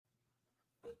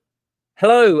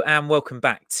Hello and welcome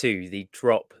back to the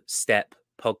Drop Step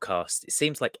podcast. It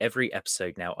seems like every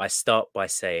episode now I start by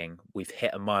saying we've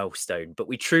hit a milestone, but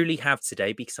we truly have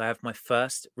today because I have my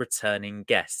first returning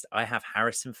guest. I have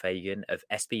Harrison Faigen of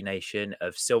SB Nation,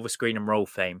 of Silver Screen and Roll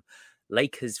fame,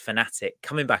 Lakers fanatic,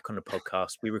 coming back on the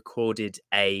podcast. We recorded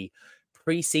a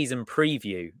pre-season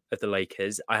preview of the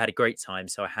Lakers. I had a great time,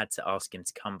 so I had to ask him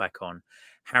to come back on.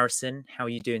 Harrison, how are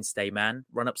you doing today, man?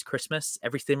 Run up to Christmas,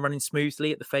 everything running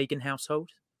smoothly at the Faigen household?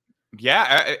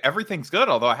 Yeah, everything's good.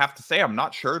 Although I have to say, I'm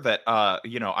not sure that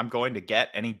I'm going to get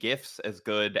any gifts as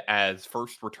good as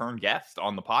first return guest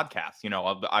on the podcast.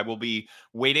 I will be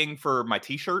waiting for my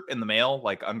T-shirt in the mail,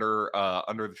 like under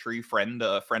the tree, friend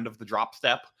of the drop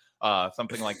step,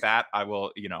 something like that. I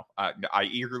will, I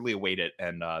eagerly await it,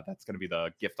 and that's going to be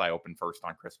the gift I open first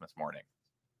on Christmas morning.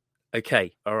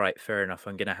 Okay, all right, fair enough.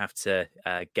 I'm gonna have to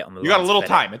get on the. You got a little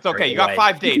time. It's okay. You got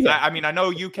 5 days. Yeah. I mean, I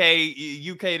know UK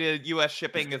to US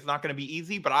shipping is not going to be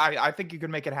easy, but I think you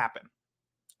can make it happen.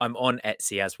 I'm on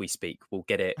Etsy as we speak. We'll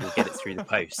get it through the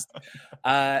post.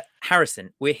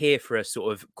 Harrison, we're here for a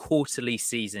sort of quarterly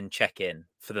season check-in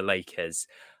for the Lakers.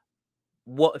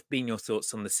 What have been your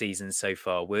thoughts on the season so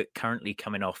far? We're currently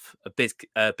coming off a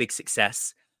big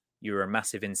success. You're a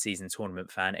massive in-season tournament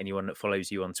fan. Anyone that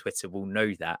follows you on Twitter will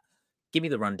know that. Give me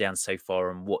the rundown so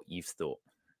far and what you've thought.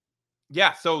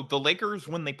 Yeah, so the Lakers,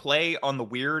 when they play on the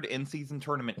weird in-season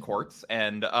tournament courts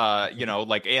and,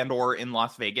 or in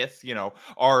Las Vegas,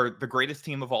 are the greatest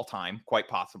team of all time, quite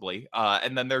possibly.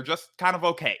 And then they're just kind of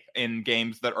okay in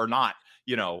games that are not,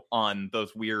 on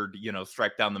those weird,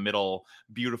 strike down the middle,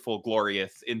 beautiful,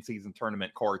 glorious in-season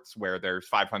tournament courts where there's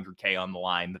 500K on the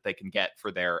line that they can get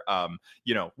for their,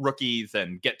 rookies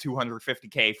and get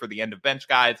 250K for the end of bench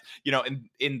guys.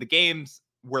 In the games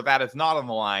where that is not on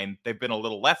the line, they've been a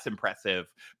little less impressive,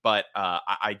 but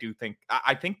I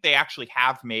think they actually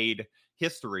have made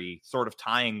history sort of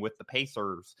tying with the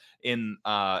Pacers in,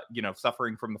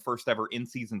 suffering from the first ever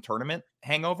in-season tournament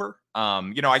hangover.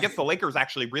 I guess the Lakers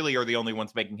actually really are the only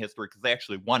ones making history because they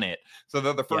actually won it. So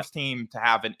they're the first team to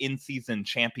have an in-season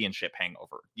championship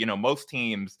hangover. Most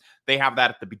teams, they have that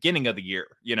at the beginning of the year.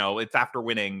 It's after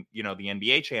winning, the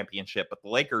NBA championship. But the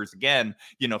Lakers, again,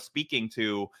 speaking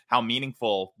to how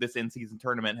meaningful this in-season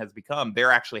tournament has become,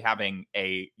 they're actually having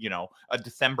a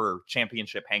December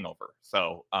championship hangover.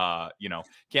 So,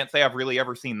 can't say I've really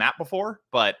ever seen that before,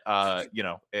 but,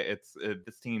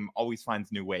 this team always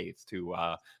finds new ways to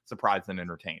surprise and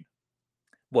entertain.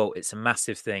 Well, it's a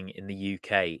massive thing in the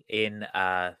UK. In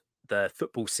the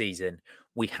football season,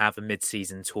 we have a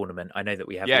mid-season tournament. I know that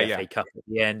we have the FA Cup at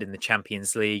the end and the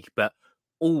Champions League, but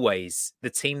always the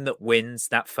team that wins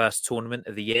that first tournament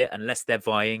of the year, unless they're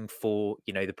vying for,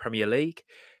 the Premier League,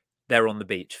 they're on the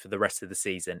beach for the rest of the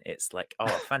season. It's like, oh,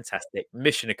 fantastic.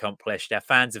 Mission accomplished. Our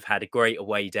fans have had a great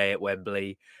away day at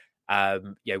Wembley.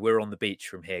 We're on the beach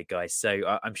from here, guys.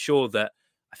 So I'm sure that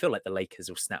I feel like the Lakers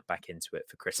will snap back into it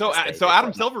for Christmas. So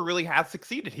Adam Silver really has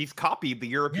succeeded. He's copied the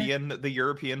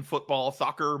European football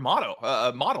soccer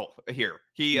model here.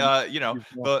 He,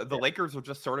 the Lakers are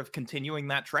just sort of continuing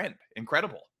that trend.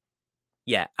 Incredible.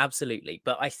 Yeah, absolutely.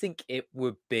 But I think it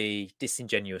would be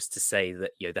disingenuous to say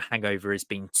that, the hangover has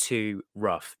been too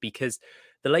rough because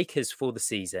the Lakers for the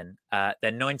season, they're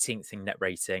 19th in net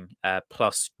rating,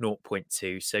 plus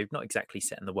 0.2. So not exactly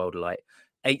setting the world alight.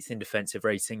 8th in defensive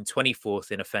rating,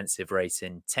 24th in offensive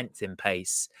rating, 10th in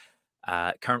pace,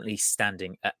 currently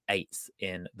standing at 8th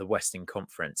in the Western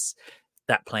Conference.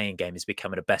 That playing game is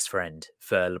becoming a best friend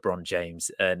for LeBron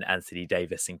James and Anthony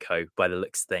Davis and co. by the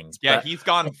looks of things. Yeah, but he's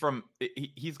gone from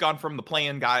the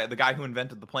play-in guy. The guy who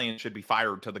invented the play-in should be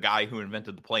fired to the guy who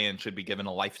invented the play-in should be given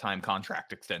a lifetime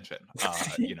contract extension.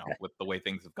 With the way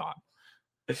things have gone.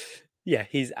 Yeah,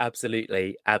 he's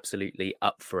absolutely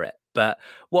up for it. But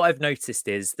what I've noticed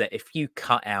is that if you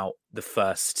cut out the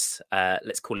first,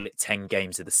 let's call it 10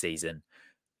 games of the season,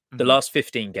 the last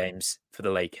 15 games for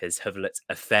the Lakers have looked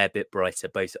a fair bit brighter,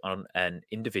 both on an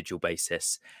individual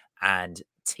basis and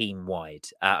team-wide.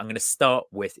 I'm going to start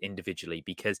with individually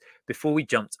because before we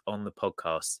jumped on the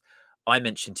podcast, I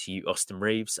mentioned to you Austin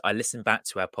Reeves. I listened back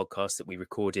to our podcast that we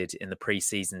recorded in the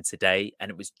preseason today,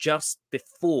 and it was just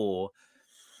before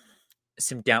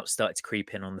some doubt started to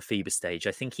creep in on the FIBA stage.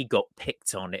 I think he got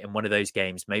picked on it in one of those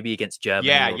games, maybe against Germany.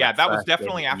 Yeah, that was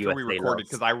definitely after we recorded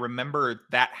because I remember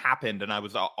that happened and I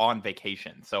was on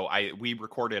vacation. So we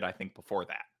recorded, I think, before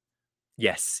that.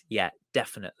 Yes, yeah,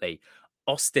 definitely.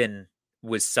 Austin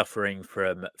was suffering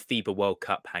from FIBA World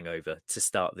Cup hangover to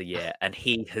start the year, and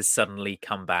he has suddenly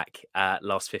come back.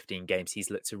 Last 15 games,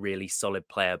 he's looked a really solid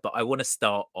player. But I want to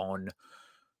start on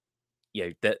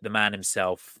the man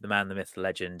himself, the man, the myth, the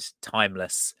legend,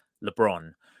 timeless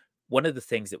LeBron, one of the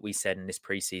things that we said in this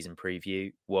preseason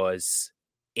preview was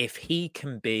if he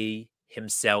can be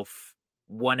himself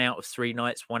 1 out of 3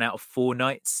 nights, 1 out of 4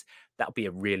 nights, that'll be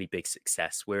a really big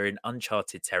success. We're in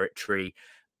uncharted territory.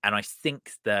 And I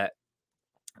think that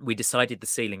we decided the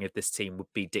ceiling of this team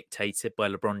would be dictated by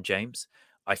LeBron James.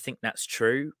 I think that's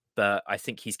true, but I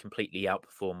think he's completely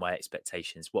outperformed my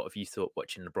expectations. What have you thought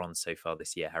watching LeBron so far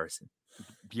this year, Harrison?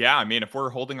 Yeah, I mean, if we're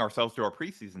holding ourselves to our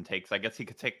preseason takes, I guess he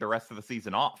could take the rest of the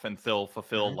season off and still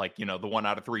fulfill, Mm-hmm. like, the 1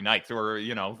 out of 3 nights, or,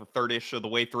 the third-ish of the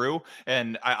way through.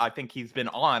 And I think he's been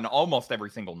on almost every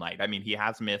single night. I mean, he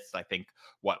has missed, I think,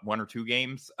 1 or 2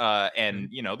 games. And,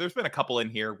 there's been a couple in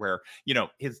here where,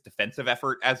 his defensive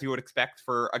effort, as you would expect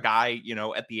for a guy,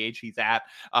 at the age he's at,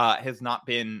 has not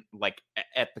been like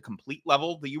at the complete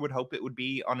level that you would hope it would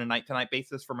be on a night-to-night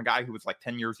basis from a guy who was like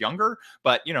 10 years younger.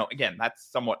 But, again, that's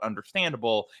somewhat understandable.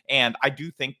 And I do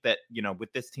think that,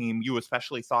 with this team, you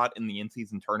especially saw it in the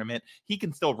in-season tournament, he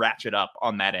can still ratchet up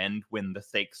on that end when the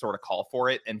stakes sort of call for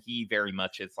it. And he very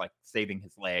much is like saving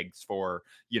his legs for,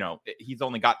 he's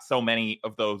only got so many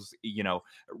of those,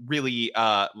 really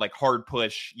like hard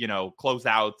push,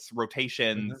 closeouts,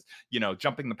 rotations,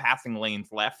 jumping the passing lanes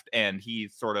left. And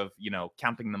he's sort of,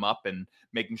 counting them up and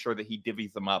making sure that he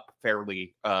divvies them up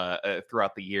fairly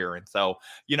throughout the year. And so,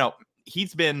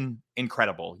 he's been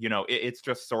incredible. It's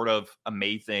just sort of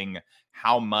amazing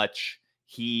how much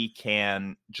he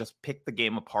can just pick the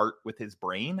game apart with his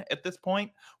brain at this point,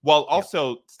 while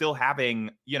also still having,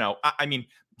 I mean,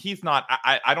 he's not,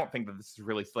 I don't think that this is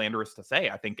really slanderous to say.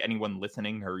 I think anyone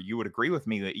listening, or you would agree with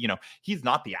me that, he's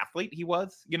not the athlete he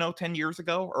was, 10 years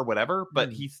ago or whatever,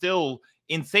 but he still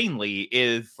insanely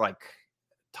is like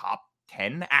top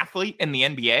 10 athlete in the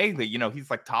NBA. That, he's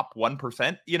like top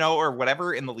 1%, or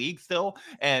whatever in the league still.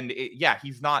 And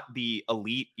he's not the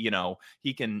elite,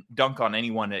 he can dunk on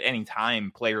anyone at any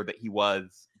time player that he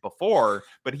was before,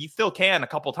 but he still can a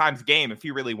couple times a game if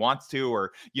he really wants to.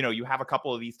 Or, you have a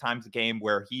couple of these times a game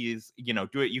where he's,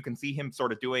 do it. You can see him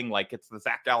sort of doing like, it's the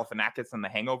Zach Galifianakis and the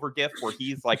Hangover gif where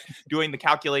he's like doing the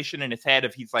calculation in his head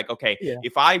of, he's like, okay,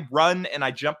 if I run and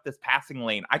I jump this passing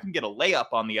lane, I can get a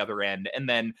layup on the other end. And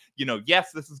then,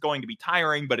 yes, this is going to be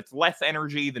tiring, but it's less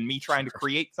energy than me trying to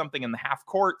create something in the half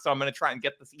court. So I'm going to try and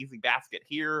get this easy basket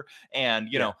here. And,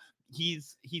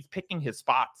 he's picking his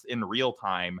spots in real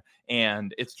time,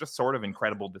 and it's just sort of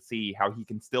incredible to see how he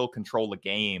can still control a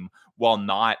game while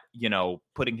not,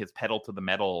 putting his pedal to the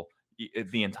metal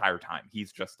the entire time.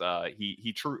 He's just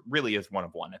he really is one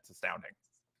of one. It's astounding.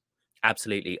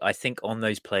 Absolutely. I think on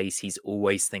those plays, he's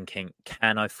always thinking,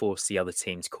 can I force the other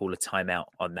team to call a timeout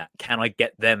on that? Can I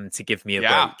get them to give me a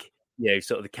break?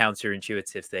 Sort of the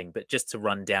counterintuitive thing. But just to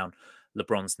run down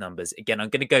LeBron's numbers again, I'm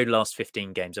going to go last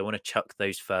 15 games. I want to chuck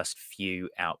those first few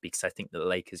out because I think that the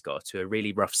Lakers got to a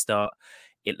really rough start.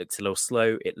 It looked a little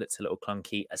slow. It looked a little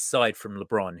clunky, aside from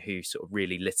LeBron, who sort of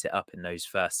really lit it up in those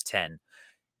first 10.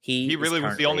 He really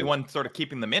was the only one sort of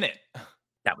keeping them in it.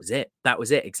 That was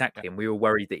it. Exactly. And we were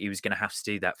worried that he was going to have to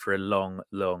do that for a long,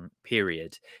 long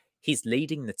period. He's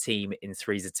leading the team in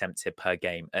threes attempted per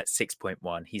game at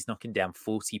 6.1. He's knocking down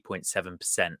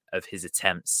 40.7% of his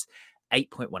attempts,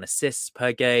 8.1 assists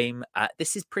per game.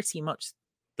 This is pretty much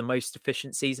the most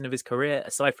efficient season of his career,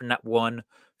 aside from that one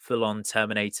full-on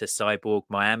Terminator Cyborg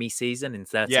Miami season in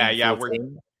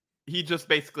 13-14. He just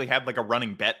basically had like a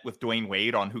running bet with Dwayne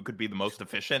Wade on who could be the most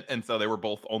efficient. And so they were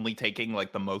both only taking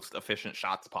like the most efficient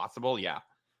shots possible.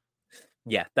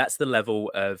 Yeah, that's the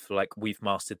level of like we've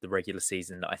mastered the regular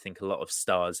season that I think a lot of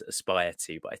stars aspire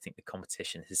to, but I think the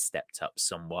competition has stepped up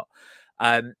somewhat.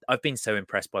 I've been so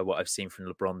impressed by what I've seen from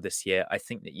LeBron this year. I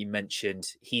think that you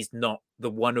mentioned he's not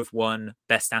the one of one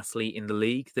best athlete in the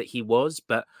league that he was,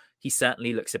 but he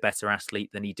certainly looks a better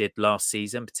athlete than he did last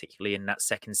season, particularly in that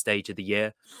second stage of the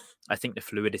year. I think the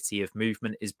fluidity of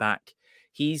movement is back.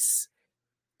 There's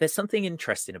something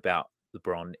interesting about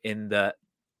LeBron in that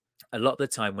a lot of the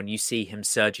time when you see him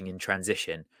surging in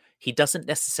transition, he doesn't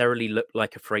necessarily look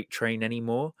like a freight train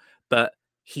anymore, but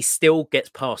he still gets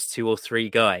past 2 or 3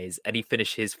 guys and he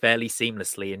finishes fairly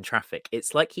seamlessly in traffic.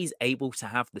 It's like he's able to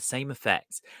have the same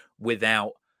effect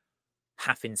without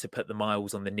having to put the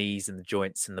miles on the knees and the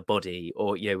joints and the body,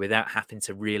 or without having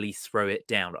to really throw it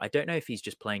down. I don't know if he's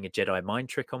just playing a Jedi mind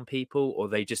trick on people or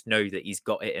they just know that he's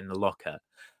got it in the locker.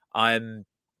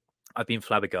 I've been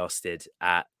flabbergasted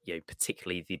at,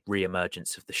 particularly the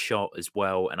re-emergence of the shot as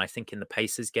well. And I think in the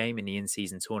Pacers game in the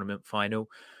in-season tournament final,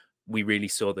 we really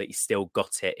saw that he still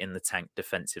got it in the tank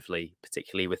defensively,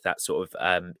 particularly with that sort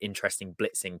of interesting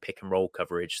blitzing pick and roll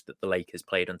coverage that the Lakers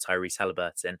played on Tyrese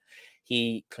Halliburton.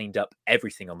 He cleaned up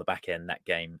everything on the back end that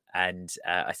game, and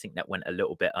I think that went a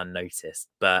little bit unnoticed.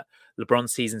 But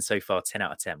LeBron's season so far, 10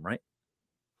 out of 10, right?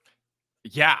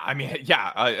 Yeah, I mean,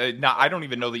 yeah. Now I don't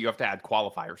even know that you have to add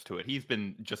qualifiers to it. He's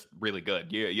been just really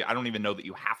good. I don't even know that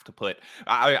you have to put.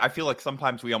 I feel like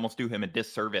sometimes we almost do him a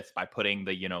disservice by putting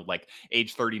the like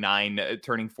age 39,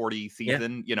 turning 40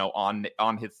 season,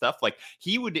 on his stuff. Like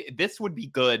this would be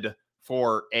good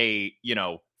for a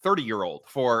 30-year-old,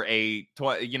 for a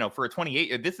for a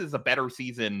 28. This is a better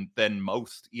season than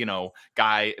most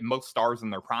most stars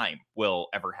in their prime will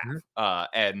ever have.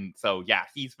 And so yeah,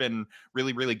 he's been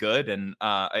really, really good. And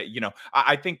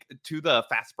I think to the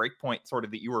fast break point sort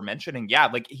of that you were mentioning, yeah,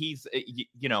 like he's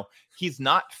he's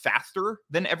not faster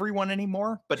than everyone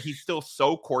anymore, but he's still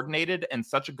so coordinated and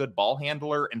such a good ball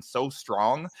handler and so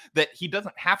strong that he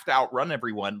doesn't have to outrun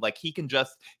everyone. Like he can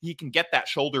get that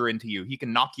shoulder into you, he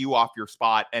can knock you off your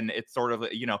spot. And it's sort of,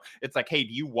 it's like, hey,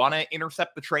 do you want to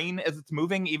intercept the train as it's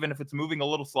moving, even if it's moving a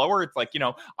little slower? It's like,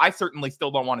 I certainly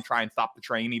still don't want to try and stop the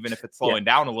train, even if it's slowing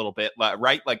down a little bit,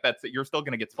 right? Like you're still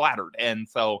going to get splattered. And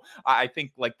so I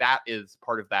think like that is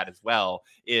part of that as well,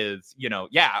 is,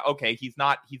 yeah, okay, he's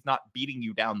not beating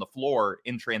you down the floor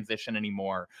in transition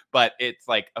anymore, but it's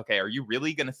like, okay, are you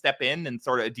really going to step in and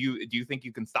sort of, do you think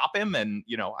you can stop him? And,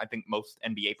 I think most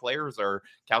NBA players are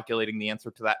calculating the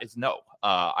answer to that is no.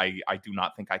 I do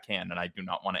not think I can, and I do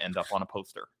not want to end up on a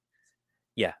poster.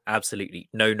 Yeah, absolutely.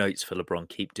 No notes for LeBron.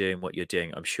 Keep doing what you're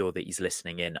doing. I'm sure that he's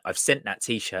listening in. I've sent that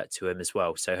T-shirt to him as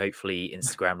well, so hopefully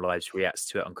Instagram Lives reacts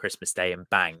to it on Christmas Day, and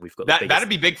bang, we've got that'd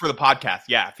be big for the podcast.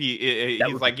 Yeah, if he's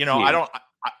like, I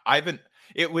haven't.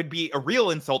 It would be a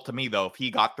real insult to me though if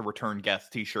he got the return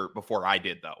guest T-shirt before I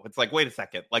did, though. It's like, wait a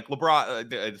second, like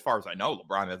LeBron, as far as I know,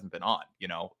 LeBron hasn't been on.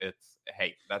 It's,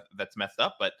 hey, that's messed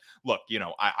up. But look,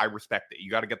 I respect it.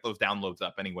 You got to get those downloads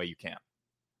up any way you can.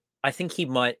 I think he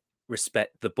might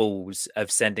respect the balls of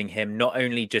sending him not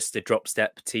only just a drop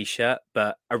step T-shirt,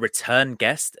 but a return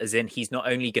guest, as in he's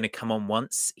not only going to come on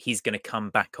once, he's going to come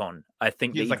back on. I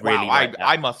think he's like, really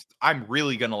wow, I'm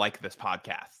really going to like this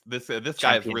podcast. This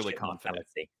guy is really confident.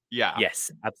 Mentality. Yeah. Yes,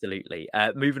 absolutely.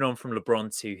 Moving on from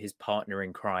LeBron to his partner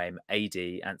in crime, AD,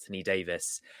 Anthony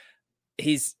Davis.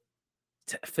 He's,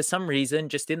 for some reason,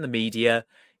 just in the media,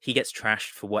 he gets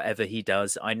trashed for whatever he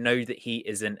does. I know that he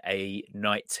isn't a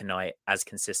night to night as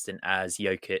consistent as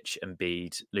Jokic,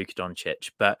 Embiid, Luka Doncic,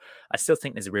 but I still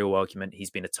think there's a real argument he's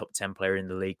been a top 10 player in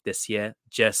the league this year.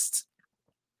 Just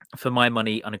for my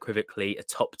money, unequivocally, a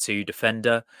top 2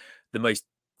 defender, the most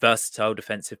versatile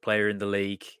defensive player in the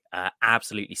league,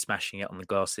 absolutely smashing it on the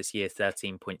glass this year,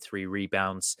 13.3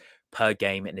 rebounds per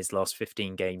game in his last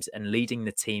 15 games, and leading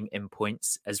the team in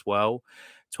points as well,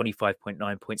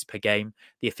 25.9 points per game.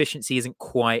 The efficiency isn't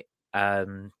quite at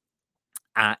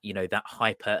that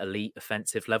hyper elite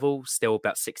offensive level, still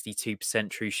about 62%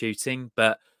 true shooting.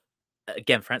 But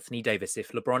again, for Anthony Davis,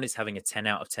 if LeBron is having a 10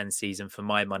 out of 10 season, for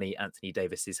my money, Anthony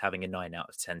Davis is having a 9 out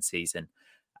of 10 season.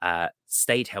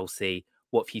 Stayed healthy.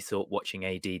 What have you thought watching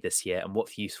AD this year, and what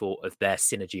have you thought of their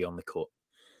synergy on the court?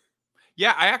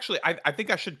 Yeah, I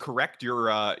think I should correct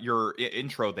your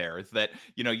intro there. Is that,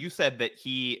 you said that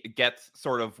he gets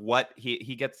sort of what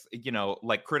he gets,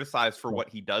 like criticized for what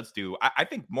he does do. I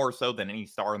think more so than any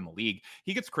star in the league,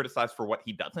 he gets criticized for what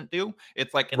he doesn't do.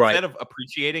 It's like, instead of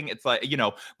appreciating, it's like,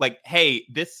 like, hey,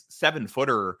 this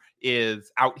 7-footer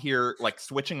is out here like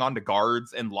switching onto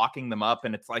guards and locking them up.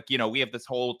 And it's like, we have this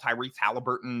whole Tyrese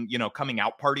Halliburton, coming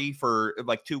out party for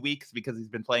like 2 weeks because he's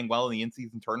been playing well in the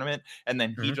in-season tournament. And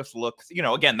then he just looks,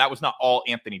 again, that was not all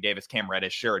Anthony Davis, Cam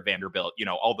Reddish, Sherrod Vanderbilt,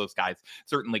 all those guys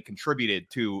certainly contributed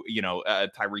to,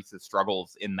 Tyrese's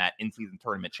struggles in that in-season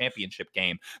tournament championship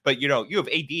game. But, you have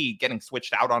AD getting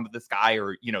switched out onto this guy,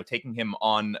 or, taking him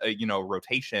on,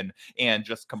 rotation, and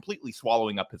just completely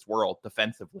swallowing up his world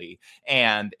defensively.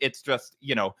 And it's just,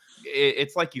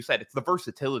 it's like you said, it's the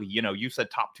versatility. You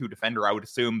said top 2 defender. I would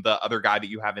assume the other guy that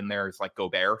you have in there is like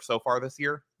Gobert so far this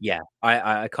year. Yeah,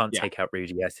 I can't take out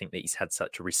Rudy. I think that he's had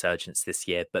such a resurgence this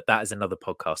year, but that is another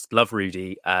podcast. Love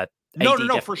Rudy.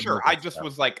 No, for sure. I just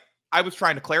was like, I was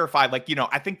trying to clarify, like,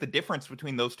 I think the difference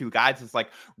between those two guys is like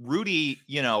Rudy,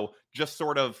 just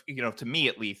sort of, to me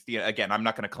at least, again, I'm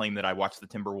not going to claim that I watch the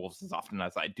Timberwolves as often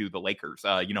as I do the Lakers.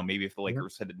 Maybe if the Mhm.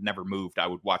 Lakers had never moved, I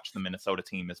would watch the Minnesota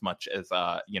team as much as,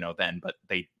 then, but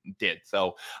they did.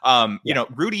 So, Yeah.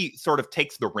 Rudy sort of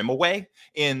takes the rim away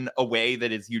in a way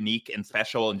that is unique and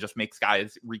special and just makes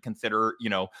guys reconsider,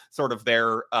 sort of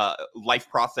their life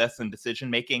process and decision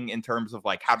making in terms of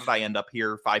like, how did I end up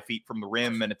here 5 feet from the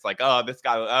rim? And it's like, oh, this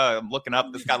guy, I'm looking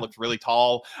up, this guy looks really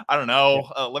tall. I don't Yeah.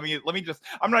 know. Let me just,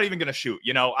 I'm not even going to shoot,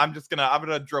 I'm going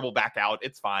to dribble back out.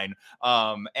 It's fine.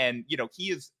 And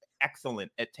he is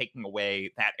excellent at taking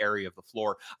away that area of the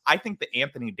floor. I think that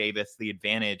Anthony Davis, the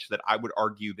advantage that I would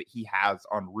argue that he has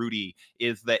on Rudy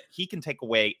is that he can take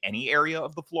away any area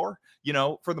of the floor,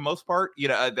 for the most part.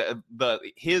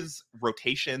 His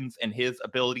rotations and his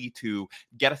ability to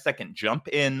get a second jump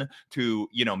in, to,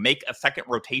 make a second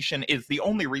rotation is the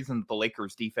only reason that the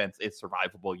Lakers defense is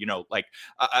survivable.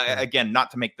 Again,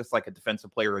 not to make this like a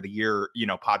defensive player of the year,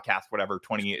 podcast, whatever,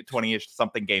 20-ish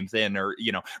something games in, or,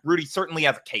 Rudy certainly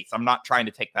has a case. I'm not trying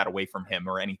to take that away from him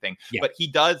or anything, Yeah. but he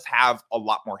does have a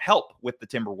lot more help with the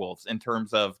Timberwolves in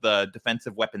terms of the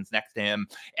defensive weapons next to him.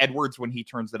 Edwards, when he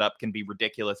turns it up, can be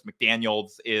ridiculous.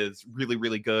 McDaniels is really,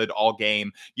 really good all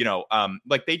game.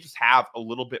 Like they just have a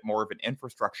little bit more of an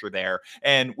infrastructure there.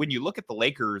 And when you look at the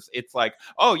Lakers, it's like,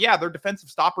 oh yeah, their defensive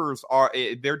stopper in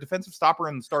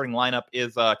the starting lineup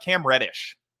is Cam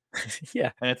Reddish.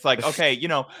 Yeah. And it's like, okay,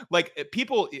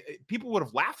 people would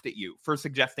have laughed at you for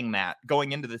suggesting that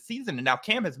going into the season. And now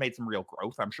Cam has made some real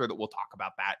growth. I'm sure that we'll talk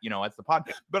about that, as the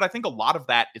pod. But I think a lot of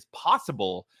that is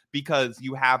possible because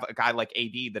you have a guy like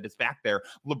AD that is back there.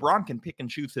 LeBron can pick and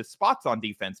choose his spots on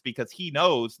defense because he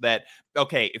knows that,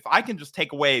 okay, if I can just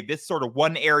take away this sort of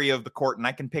one area of the court and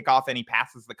I can pick off any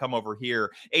passes that come over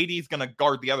here, AD is going to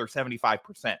guard the other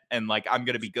 75%. And like, I'm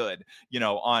going to be good,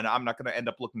 I'm not going to end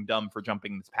up looking dumb for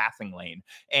jumping this passing lane.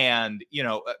 And,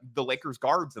 the Lakers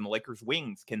guards and the Lakers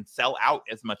wings can sell out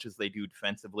as much as they do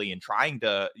defensively and trying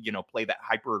to, play that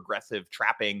hyper aggressive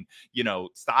trapping,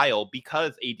 style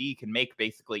because AD can make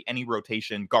basically any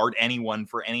rotation, guard anyone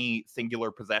for any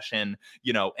singular possession,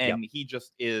 and he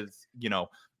just is,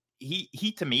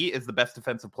 he to me is the best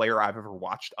defensive player I've ever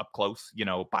watched up close,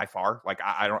 by far. Like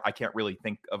I can't really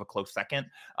think of a close second.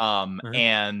 Mhm.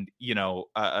 And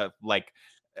like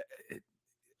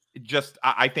just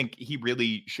I think he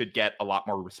really should get a lot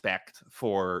more respect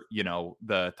for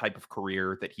the type of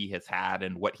career that he has had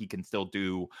and what he can still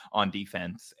do on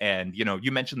defense. And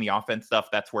you mentioned the offense stuff.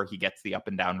 That's where he gets the up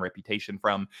and down reputation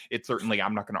from. It's certainly,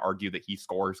 I'm not going to argue that he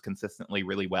scores consistently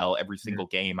really well every Mhm. single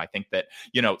game. I think that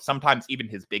sometimes even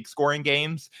his big scoring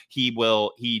games,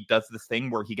 he does this thing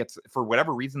where he gets, for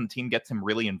whatever reason, the team gets him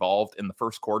really involved in the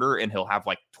first quarter and he'll have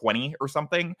like 20 or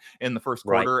something in the first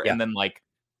Right. quarter, Yeah. and then like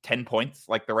 10 points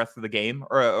like the rest of the game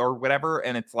or whatever.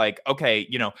 And it's like, okay,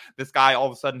 this guy all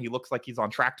of a sudden he looks like he's on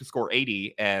track to score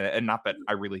 80, and not that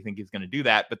I really think he's going to do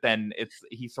that, but then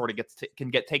he sort of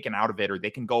can get taken out of it, or they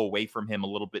can go away from him a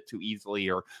little bit too easily,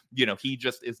 or he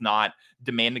just is not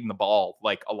demanding the ball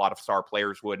like a lot of star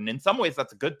players would. And in some ways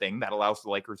that's a good thing that allows the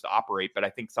Lakers to operate, but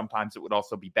I think sometimes it would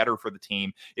also be better for the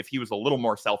team if he was a little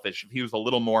more selfish, if he was a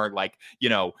little more like,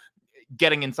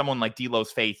 getting in someone like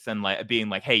D'Lo's face and like being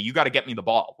like, hey, you got to get me the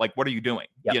ball. Like, what are you doing?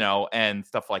 Yep. And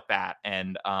stuff like that.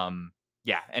 And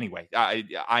yeah, anyway,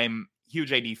 I'm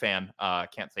huge AD fan.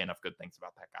 Can't say enough good things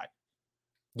about that guy.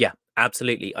 Yeah,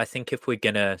 absolutely. I think if we're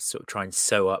going to sort of try and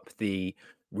sew up the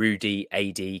Rudy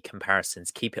AD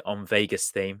comparisons, keep it on Vegas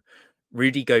theme.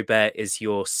 Rudy Gobert is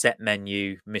your set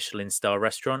menu Michelin star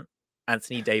restaurant.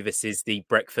 Anthony Davis is the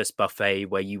breakfast buffet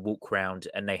where you walk around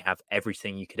and they have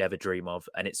everything you could ever dream of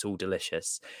and it's all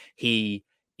delicious. He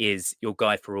is your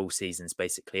guy for all seasons,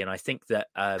 basically. And I think that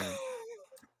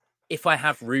if I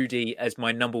have Rudy as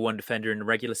my number one defender in the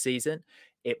regular season,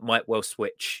 it might well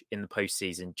switch in the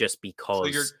postseason just So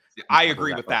because you I have all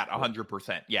agree that with that luxury.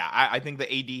 100%. Yeah, I think the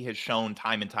AD has shown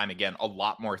time and time again a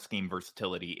lot more scheme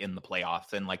versatility in the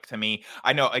playoffs. And like, to me,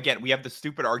 I know, again, we have the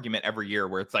stupid argument every year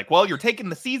where it's like, well, you're taking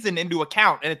the season into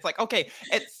account. And it's like, okay,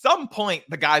 at some point,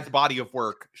 the guy's body of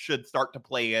work should start to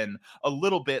play in a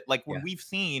little bit. Like when Yeah. we've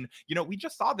seen, we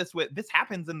just saw this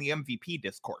happens in the MVP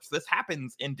discourse. This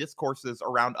happens in discourses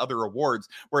around other awards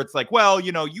where it's like, well,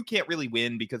 you can't really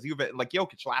win because you've, like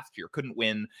Jokic last year couldn't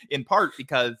win in part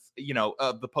because,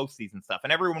 of the postseason stuff.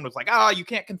 And everyone was like, you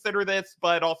can't consider this,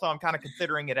 but also I'm kind of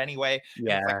considering it anyway. And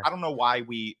it's like, Yeah. I don't know why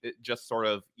we just sort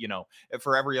of,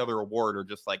 for every other award are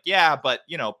just like, yeah, but,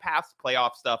 past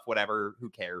playoff stuff, whatever, who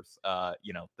cares?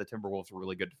 The Timberwolves were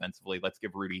really good defensively. Let's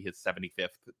give Rudy his 75th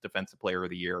defensive player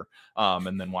of the year,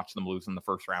 and then watch them lose in the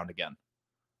first round again.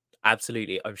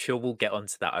 Absolutely. I'm sure we'll get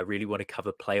onto that. I really want to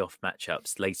cover playoff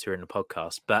matchups later in the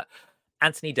podcast. But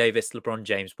Anthony Davis, LeBron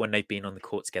James, when they've been on the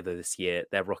court together this year,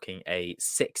 they're rocking a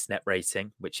 6 net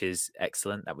rating, which is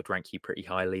excellent. That would rank you pretty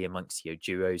highly amongst your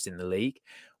duos in the league.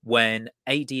 When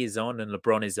AD is on and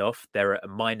LeBron is off, they're at a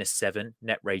 -7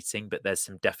 net rating, but there's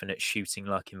some definite shooting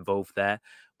luck involved there.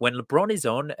 When LeBron is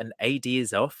on and AD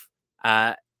is off,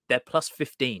 they're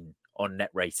 +15 on net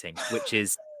rating, which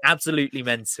is absolutely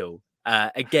mental.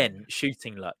 Again,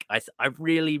 shooting luck. I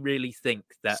really, really think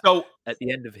that So at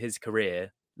the end of his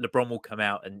career, LeBron will come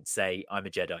out and say, "I'm a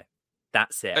Jedi."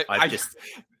 That's it.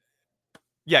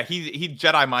 Yeah, he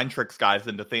Jedi mind tricks guys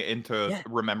into Yeah.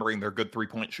 remembering they're good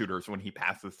 3-point shooters when he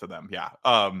passes to them. Yeah.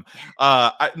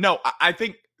 I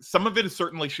think some of it is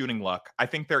certainly shooting luck. I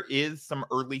think there is some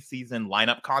early season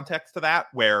lineup context to that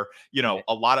where, Right.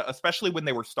 a lot of, especially when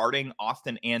they were starting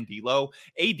Austin and D'Lo,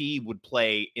 AD would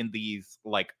play in these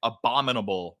like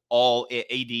abominable all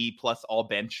AD plus all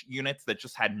bench units that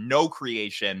just had no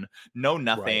creation, no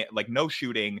nothing, Right. like no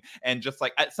shooting, and just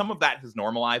like some of that has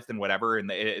normalized and whatever, and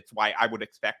it's why I would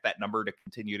expect that number to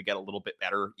continue to get a little bit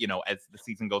better, as the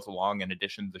season goes along, in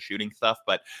addition to the shooting stuff.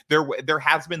 But there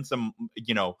has been some,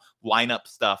 lineup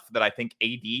stuff that I think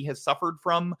AD has suffered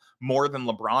from more than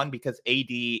LeBron, because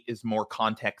AD is more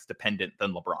context dependent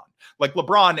than LeBron. Like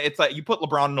LeBron, it's like you put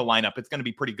LeBron in a lineup, it's going to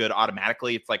be pretty good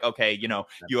automatically. It's like, okay, you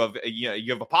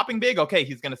have a popping big, okay,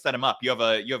 he's going to set him up. You have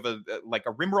a like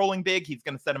a rim rolling big, he's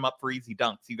going to set him up for easy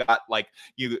dunks. You got like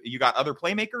you got other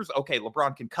playmakers, okay,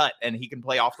 LeBron can cut and he can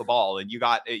play off the ball. And you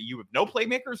have no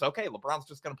playmakers, okay, LeBron's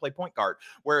just going to play point guard.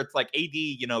 Where it's like AD,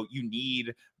 you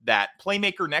need that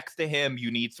playmaker next to him. You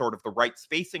need sort of the right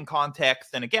spacing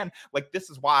context. And again, like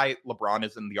this is why LeBron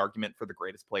is in the argument for the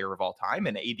greatest player of all time,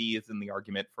 and AD is in the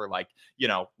argument for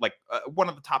one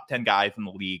of the top 10 guys in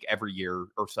the league every year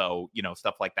or so,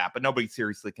 stuff like that. But nobody's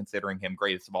seriously considering him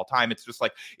greatest of all time. It's just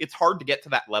like it's hard to get to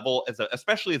that level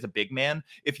especially as a big man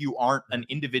if you aren't an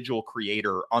individual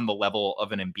creator on the level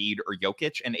of an Embiid or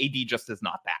Jokic. And AD just is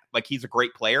not that. Like he's a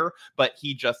great player, but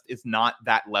he just is not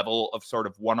that level of sort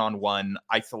of one-on-one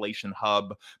isolation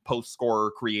hub, post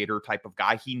scorer creator type of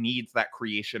guy. He needs that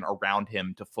creation around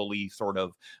him to fully sort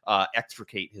of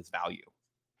extricate his value.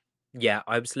 Yeah,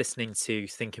 I was listening to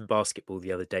Thinking Basketball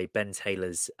the other day, Ben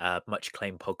Taylor's Much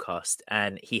Acclaimed podcast,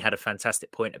 and he had a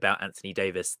fantastic point about Anthony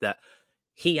Davis that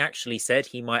he actually said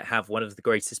he might have one of the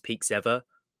greatest peaks ever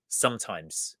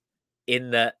sometimes.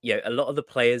 In that, a lot of the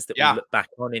players that we Yeah. look back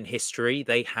on in history,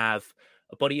 they have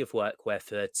a body of work where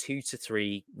for 2 to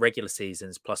 3 regular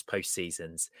seasons plus post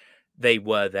seasons, they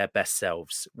were their best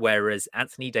selves. Whereas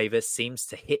Anthony Davis seems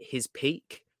to hit his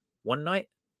peak one night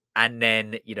and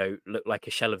then, look like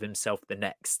a shell of himself the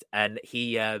next. And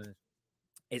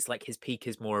it's like his peak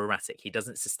is more erratic. He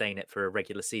doesn't sustain it for a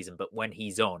regular season, but when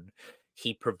he's on,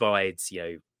 he provides,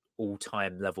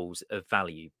 all-time levels of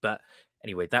value. But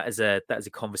anyway, that is a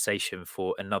conversation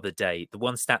for another day. The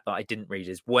one stat that I didn't read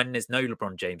is when there's no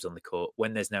LeBron James on the court,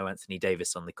 when there's no Anthony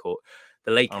Davis on the court,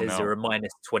 the Lakers are a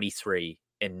 -23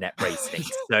 in net rating.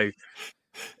 So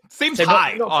seems not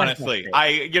high, honestly.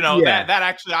 fantastic. Yeah. That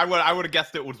actually I would have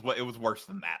guessed it was worse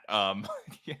than that.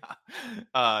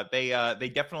 They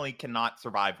definitely cannot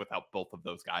survive without both of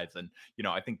those guys, and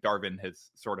I think Darvin has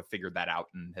sort of figured that out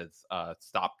and has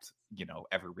stopped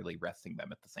ever really resting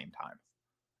them at the same time.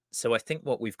 So I think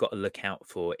what we've got to look out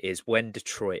for is when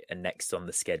Detroit are next on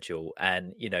the schedule,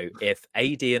 and if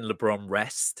AD and LeBron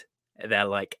rest, they're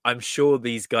like, I'm sure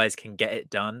these guys can get it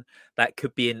done. That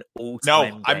could be an No,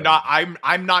 all-time I'm game. not.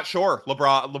 I'm not sure.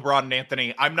 LeBron and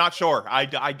Anthony. I'm not sure. I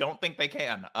don't think they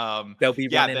can. They'll be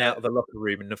running out of the locker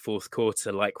room in the fourth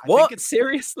quarter, like, I think what?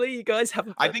 Seriously, you guys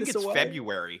haven't? I Put think this it's away?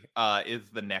 February.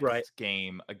 Is the next Right.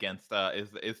 game against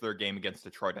is their game against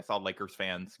Detroit? I saw Lakers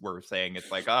fans were saying it's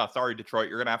like, sorry Detroit,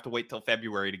 you're gonna have to wait till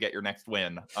February to get your next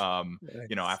win.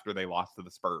 After they lost to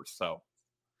the Spurs.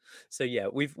 So yeah,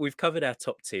 we've covered our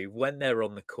top two when they're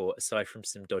on the court. Aside from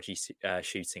some dodgy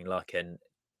shooting luck and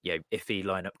iffy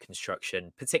lineup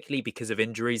construction, particularly because of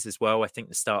injuries as well. I think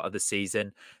the start of the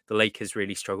season, the Lakers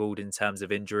really struggled in terms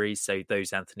of injuries. So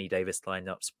those Anthony Davis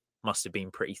lineups must have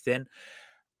been pretty thin.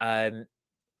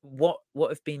 What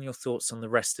have been your thoughts on the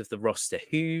rest of the roster?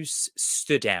 Who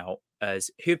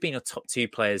have been your top 2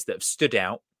 players that have stood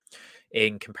out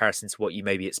in comparison to what you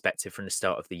maybe expected from the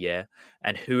start of the year?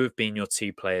 And who have been your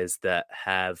 2 players that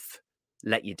have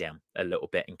let you down a little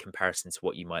bit in comparison to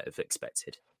what you might have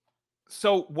expected?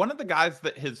 So one of the guys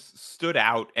that has stood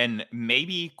out and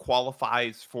maybe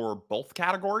qualifies for both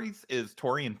categories is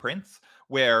Torian Prince,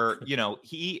 where,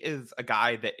 he is a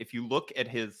guy that if you look at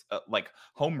his like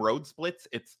home road splits,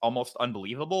 it's almost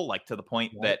unbelievable. Like to the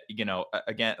point Right. that,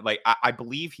 again, like I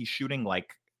believe he's shooting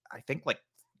like, I think like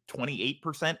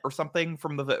 28% or something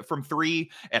from three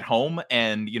at home,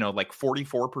 and like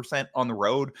 44% on the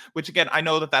road, which again, I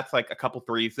know that that's like a couple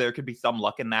threes, there could be some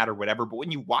luck in that or whatever, but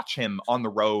when you watch him on the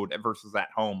road versus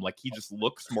at home, like he just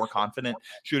looks more confident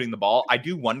shooting the ball. I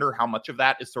do wonder how much of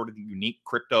that is sort of the unique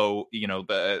crypto,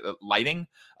 the lighting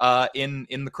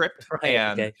in the crypt. Right.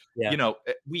 And Okay. Yeah.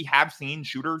 we have seen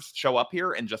shooters show up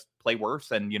here and just play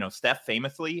worse, and Steph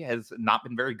famously has not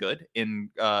been very good in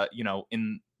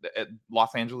in at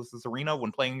Los Angeles' arena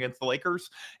when playing against the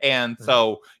Lakers. And Mhm.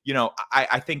 so,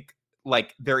 I think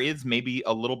like there is maybe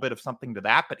a little bit of something to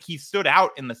that, but he stood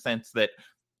out in the sense that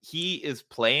he is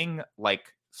playing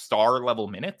like star level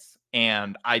minutes,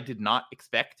 and I did not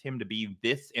expect him to be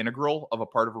this integral of a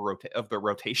part of of the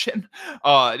rotation.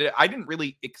 I didn't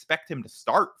really expect him to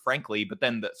start, frankly, but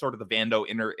then the sort of the Vando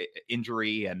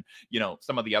injury and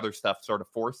some of the other stuff sort of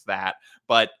forced that.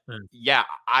 But Mm. yeah,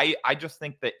 I just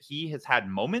think that he has had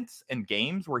moments and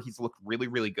games where he's looked really,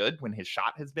 really good when his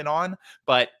shot has been on,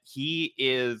 but he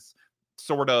is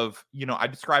sort of, I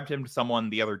described him to someone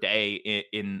the other day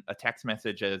in a text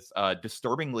message as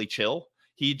disturbingly chill.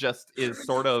 He just is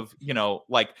sort of,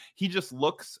 like he just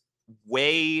looks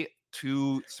way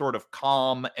too sort of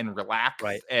calm and Right.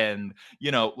 relaxed, and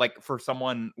like for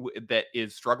someone that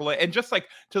is struggling, and just like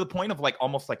to the point of like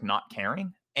almost like not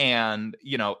caring. And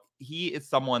he is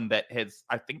someone that has,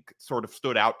 I think, sort of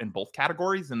stood out in both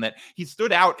categories, and that he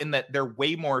stood out in that they're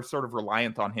way more sort of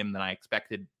reliant on him than I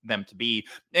expected them to be.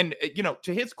 And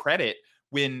to his credit,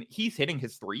 when he's hitting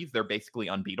his threes, they're basically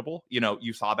unbeatable.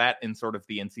 You saw that in sort of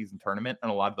the in-season tournament and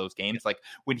a lot of those Yeah. games. Like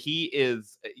when he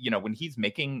is, when he's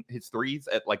making his threes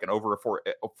at like an over a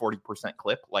 40%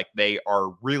 clip, like they are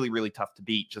really, really tough to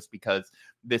beat, just because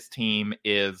this team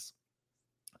is,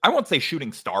 I won't say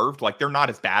shooting starved. Like they're not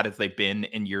as bad as they've been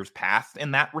in years past in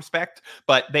that respect,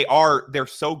 but they're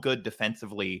so good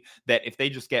defensively that if they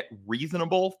just get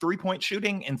reasonable 3-point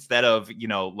shooting instead of,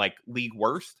 like league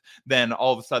worst, then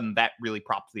all of a sudden that really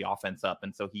props the offense up.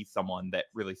 And so he's someone that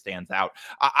really stands out.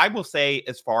 I will say,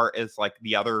 as far as like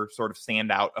the other sort of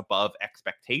standout above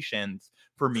expectations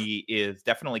for me, is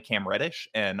definitely Cam Reddish.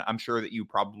 And I'm sure that you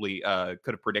probably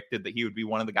could have predicted that he would be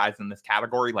one of the guys in this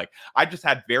category. Like I just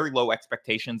had very low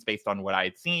expectations based on what I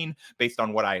had seen, based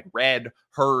on what I had read,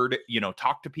 heard,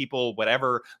 talked to people,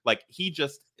 whatever. Like he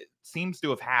just seems to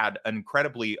have had an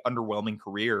incredibly underwhelming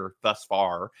career thus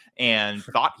far, and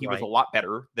thought he was a Right. lot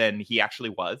better than he actually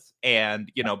was.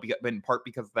 And, in part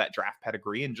because of that draft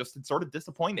pedigree, and just sort of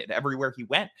disappointed everywhere he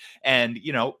went. And,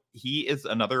 he is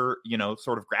another,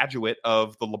 sort of graduate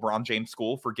of the LeBron James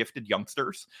School for Gifted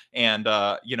Youngsters. And,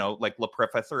 like Le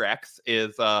Professor X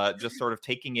is just sort of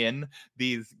taking in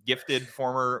these gifted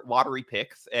former lottery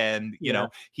picks, and, Yeah.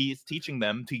 he's teaching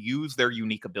them to use their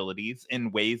unique abilities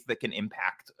in ways that can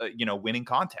impact, winning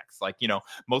contexts. Like,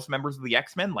 most members of the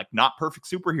X-Men, like not perfect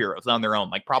superheroes on their own,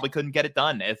 like probably couldn't get it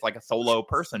done as like a solo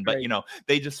person, but, Right.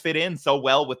 they just fit in so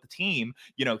well with the team.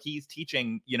 He's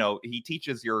teaching, he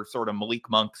teaches your sort of Malik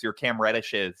Monks, your Cam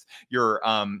Reddishes, your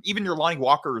even your Lonnie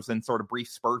Walkers and sort of brief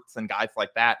spurts, and guys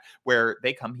like that, where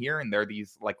they come here and they're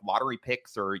these like lottery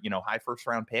picks or, high first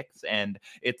round picks. And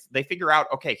they figure out,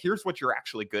 okay, here's what you're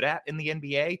actually good at in the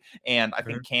NBA. And I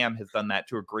think Mhm. Cam has done that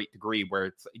to a great degree, where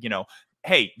it's,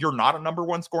 hey, you're not a number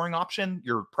one scoring option.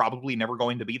 You're probably never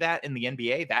going to be that in the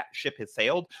NBA. That ship has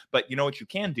sailed. But you know what you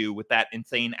can do with that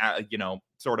insane,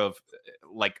 sort of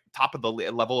like top of the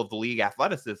level of the league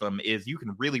athleticism is you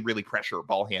can really, really pressure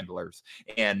ball handlers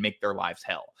and make their lives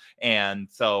hell. And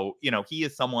so, he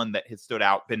is someone that has stood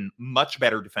out, been much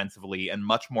better defensively and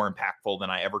much more impactful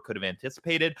than I ever could have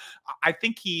anticipated. I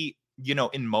think he,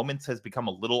 in moments has become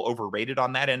a little overrated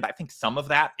on that end. I think some of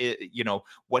that,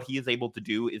 what he is able to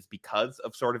do is because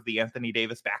of sort of the Anthony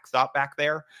Davis backstop back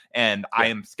there. And I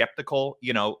Yeah. am skeptical,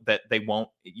 that they won't,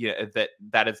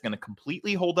 that is going to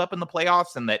completely hold up in the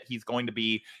playoffs, and that he's going to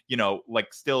be,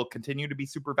 like still continue to be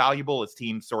super valuable as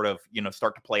teams sort of,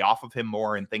 start to play off of him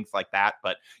more and things like that.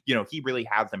 But, he really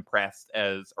has impressed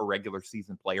as a regular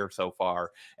season player so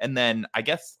far. And then I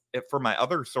guess for my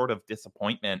other sort of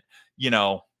disappointment,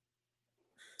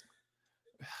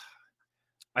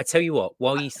 I tell you what,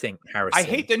 while you think, I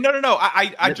hate Harrison, that. No.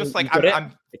 I just like you got it?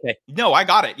 I'm Okay. no, I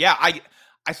got it. Yeah,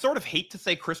 I sort of hate to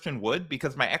say Christian Wood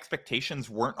because my expectations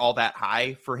weren't all that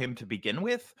high for him to begin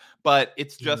with, but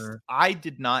it's just Mm. I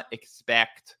did not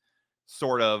expect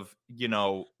sort of,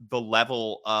 the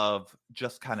level of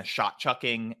just kind of shot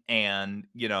chucking and,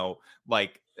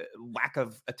 like lack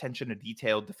of attention to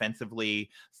detail defensively,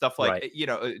 stuff like,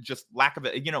 Right. just lack of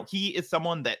it. He is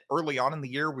someone that early on in the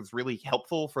year was really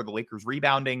helpful for the Lakers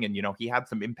rebounding. And, he had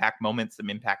some impact moments, some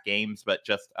impact games, but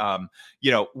just,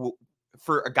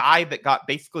 for a guy that got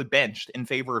basically benched in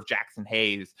favor of Jackson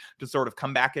Hayes to sort of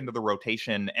come back into the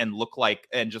rotation and look like,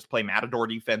 and just play matador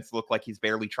defense, look like he's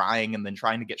barely trying and then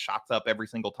trying to get shots up every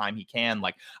single time he can.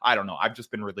 Like, I don't know. I've just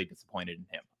been really disappointed in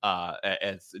him,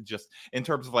 as just in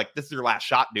terms of like, this is your last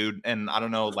shot, dude. And I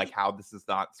don't know, like, how this is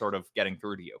not sort of getting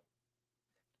through to you.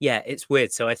 Yeah, it's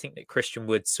weird. So I think that Christian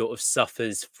Wood sort of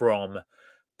suffers from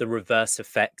the reverse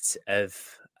effect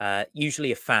of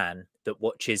usually a fan that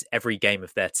watches every game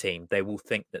of their team. They will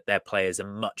think that their players are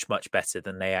much, much better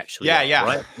than they actually Yeah, are, yeah.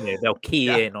 right? They'll key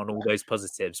Yeah. in on all those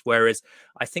positives. Whereas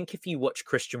I think if you watch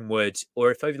Christian Wood,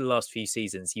 or if over the last few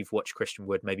seasons you've watched Christian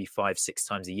Wood maybe 5-6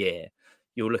 times a year,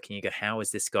 you're looking, you go, how is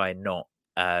this guy not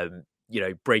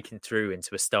breaking through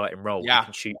into a starting role? Yeah. He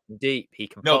can shoot from deep, he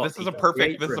can No, pop, this is a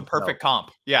perfect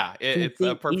comp. Yeah, it's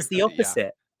a perfect. he's the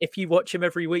opposite. If you watch him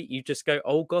every week, you just go,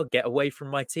 oh God, get away from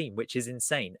my team, which is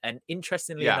insane. And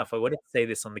interestingly enough, I wanted to say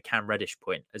this on the Cam Reddish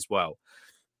point as well.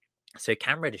 So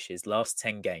Cam Reddish's last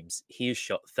 10 games, he has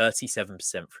shot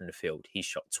 37% from the field. He's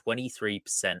shot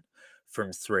 23%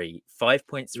 from three,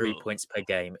 5.3 points per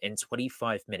game in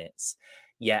 25 minutes.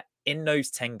 Yet in those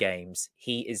 10 games,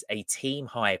 he is a team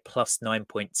high plus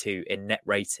 9.2 in net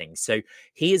rating. So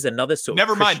he is another sort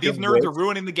Never of mind. These nerds Wood. are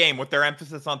ruining the game with their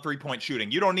emphasis on 3-point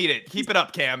shooting. You don't need it. Keep it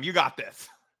up, Cam. You got this.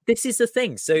 This is the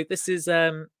thing. So this is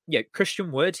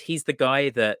Christian Wood. He's the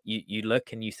guy that you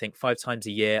look and you think 5 times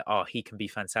a year, oh, he can be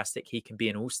fantastic. He can be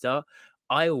an all-star.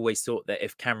 I always thought that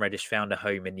if Cam Reddish found a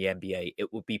home in the NBA,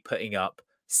 it would be putting up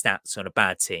stats on a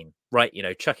bad team, right?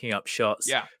 Chucking up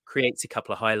shots, creates a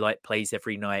couple of highlight plays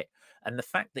every night. And the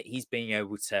fact that he's being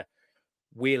able to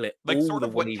wheel it like all sort the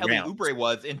of what way Kelly round. Oubre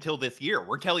was until this year,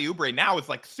 where Kelly Oubre now is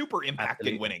like super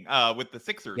impacting winning with the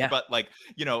Sixers. Yeah. But like,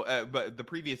 but the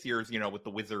previous years, with the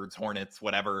Wizards, Hornets,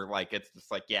 whatever, like it's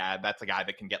just like, yeah, that's a guy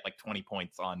that can get like 20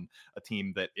 points on a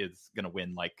team that is going to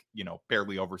win like,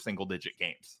 barely over single digit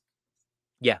games.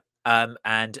 Yeah.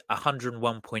 And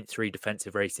 101.3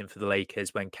 defensive rating for the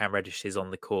Lakers when Cam Reddish is on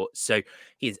the court. So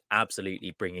he's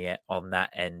absolutely bringing it on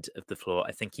that end of the floor.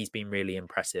 I think he's been really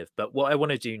impressive. But what I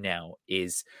want to do now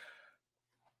is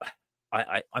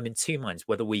I'm in two minds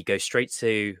whether we go straight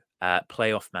to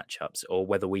playoff matchups or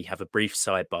whether we have a brief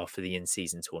sidebar for the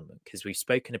in-season tournament, because we've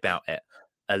spoken about it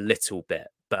a little bit.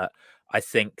 But I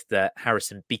think that,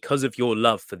 Harrison, because of your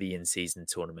love for the in-season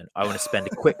tournament, I want to spend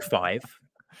a quick 5.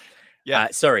 Yeah.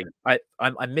 Sorry,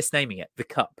 I'm misnaming it. The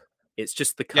Cup. It's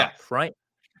just the Cup, right?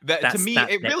 To me,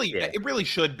 it really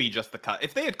should be just the Cup.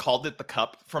 If they had called it the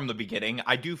Cup from the beginning,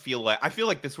 I feel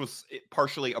like this was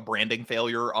partially a branding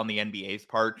failure on the NBA's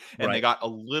part, and they got a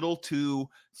little too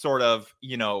sort of,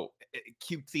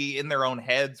 cutesy in their own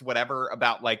heads, whatever,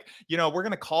 about like, we're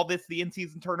going to call this the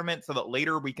in-season tournament so that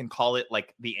later we can call it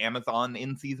like the Amazon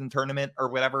in-season tournament or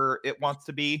whatever it wants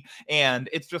to be. And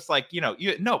it's just like,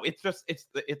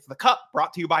 it's the Cup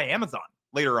brought to you by Amazon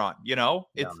later on.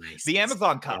 It's the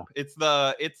Amazon Cup. Yeah. It's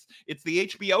the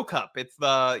HBO Cup. It's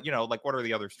the, like, what are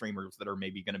the other streamers that are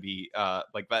maybe going to be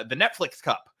like the Netflix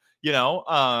Cup?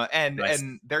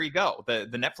 And there you go, the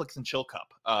Netflix and Chill Cup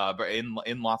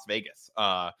in Las Vegas.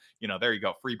 There you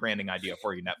go, free branding idea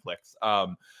for you, Netflix.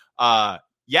 I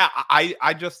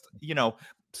just,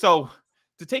 so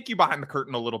to take you behind the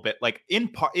curtain a little bit, like in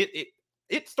part,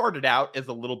 it started out as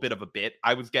a little bit of a bit.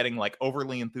 I was getting like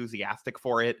overly enthusiastic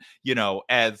for it,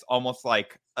 as almost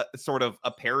like a sort of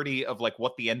a parody of like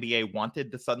what the NBA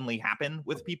wanted to suddenly happen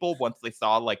with people once they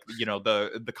saw like,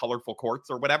 the colorful courts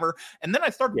or whatever. And then I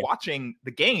started watching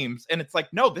the games and it's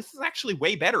like, no, this is actually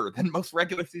way better than most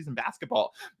regular season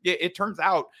basketball. It turns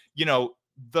out,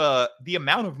 the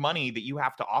amount of money that you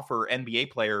have to offer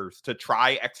NBA players to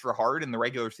try extra hard in the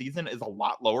regular season is a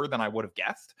lot lower than I would have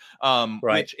guessed,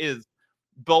 which is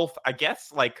both, I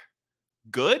guess, like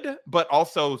good, but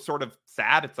also sort of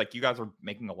sad. It's like, you guys are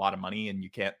making a lot of money and you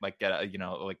can't like get a,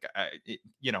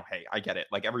 hey, I get it.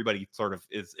 Like everybody sort of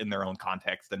is in their own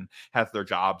context and has their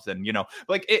jobs and,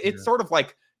 like it's sort of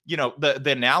like, the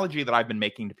analogy that I've been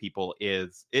making to people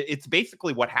is it's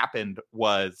basically what happened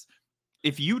was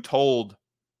if your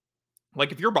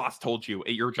boss told you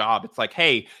at your job, it's like,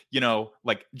 hey,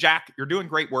 like, Jack, you're doing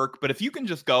great work, but if you can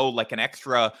just go like an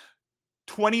extra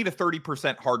 20 to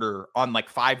 30% harder on like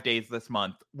 5 days this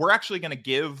month. We're actually going to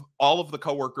give all of the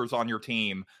coworkers on your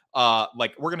team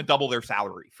like we're going to double their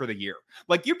salary for the year.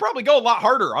 Like you'd probably go a lot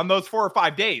harder on those 4 or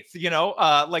 5 days, you know?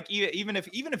 Like even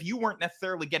if you weren't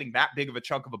necessarily getting that big of a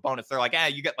chunk of a bonus, they're like,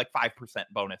 you get like 5%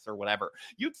 bonus or whatever.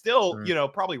 You'd still, you know,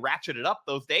 probably ratchet it up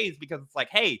those days because it's like,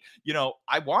 hey, you know,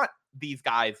 I want these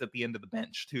guys at the end of the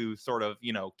bench to sort of,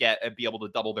 you know, be able to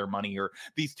double their money, or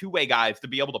these two-way guys to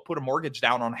be able to put a mortgage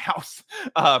down on a house,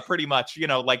 pretty much, you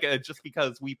know, like just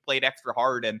because we played extra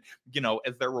hard and, you know,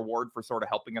 as their reward for sort of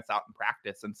helping us out in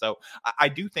practice. And so I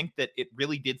do think that it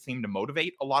really did seem to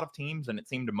motivate a lot of teams, and it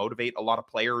seemed to motivate a lot of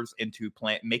players into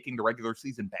making the regular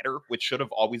season better, which should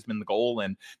have always been the goal.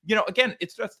 And, you know, again,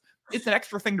 it's an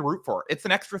extra thing to root for. It's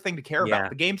an extra thing to care about.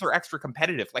 The games are extra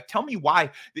competitive. Like, tell me why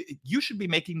you should be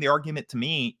making the argument to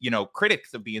me, you know,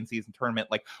 critics of the in-season tournament.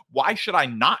 Like, why should I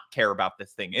not care about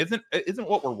this thing? Isn't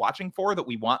what we're watching for that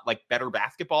we want like better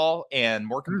basketball and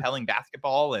more compelling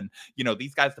basketball and, you know,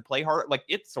 these guys to play hard? Like,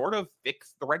 it sort of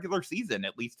fixed the regular season,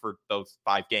 at least for those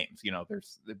 5 games. You know,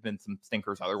 there's been some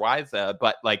stinkers otherwise.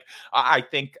 But like, I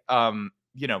think,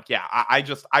 you know,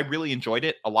 I really enjoyed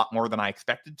it a lot more than I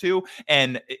expected to.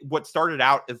 And what started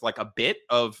out as like a bit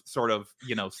of sort of,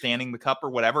 you know, standing the cup or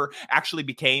whatever actually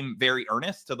became very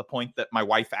earnest, to the point that my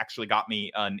wife actually got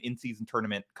me an in-season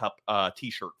tournament cup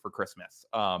t-shirt for Christmas.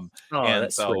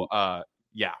 And so,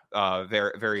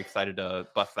 very, very excited to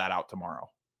bust that out tomorrow.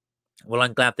 Well,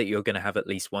 I'm glad that you're going to have at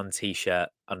least one T-shirt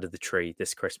under the tree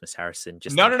this Christmas, Harrison.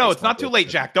 Just no, it's not too late,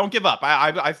 Jack. Don't give up.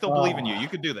 I still believe in you. You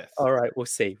could do this. All right, we'll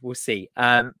see.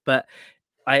 But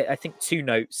I think 2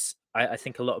 notes. I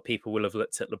think a lot of people will have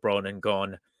looked at LeBron and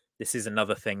gone, this is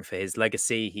another thing for his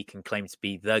legacy. He can claim to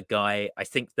be the guy.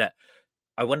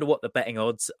 I wonder what the betting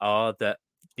odds are that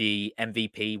the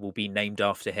MVP will be named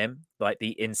after him, like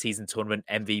the in-season tournament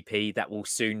MVP that will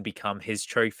soon become his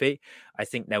trophy. I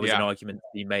think there was an argument to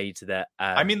be made that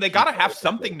I mean, they got to have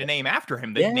something to name after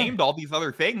him. They've named all these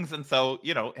other things, and so,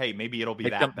 you know, hey, maybe it'll be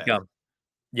that then.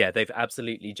 Yeah, they've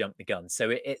absolutely jumped the gun. So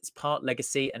it's part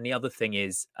legacy, and the other thing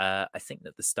is, I think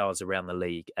that the stars around the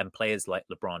league and players like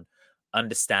LeBron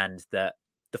understand that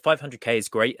the 500K is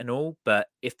great and all, but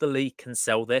if the league can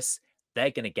sell this, they're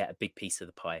going to get a big piece of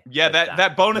the pie. Yeah,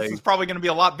 that bonus is probably going to be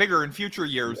a lot bigger in future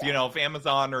years, you know, if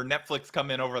Amazon or Netflix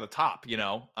come in over the top, you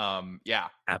know.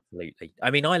 Absolutely.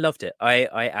 I mean, I loved it.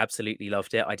 I absolutely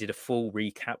loved it. I did a full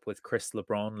recap with Chris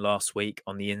LeBron last week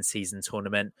on the in-season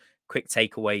tournament. Quick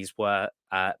takeaways were,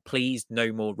 please,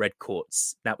 no more red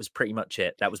courts. That was pretty much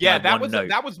it. That was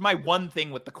that was my one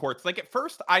thing with the courts. Like, at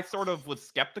first, I sort of was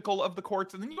skeptical of the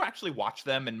courts, and then you actually watch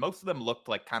them, and most of them looked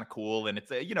like kind of cool, and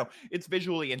it's you know, it's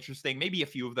visually interesting. Maybe a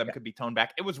few of them could be toned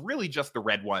back. It was really just the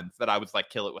red ones that I was like,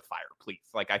 kill it with fire, please.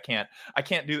 Like, I can't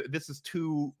do this. Is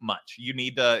too much. You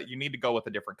need to go with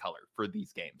a different color for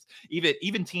these games.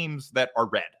 Even teams that are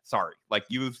red. Sorry, like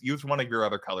use one of your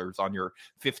other colors on your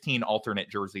 15 alternate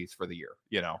jerseys for the year,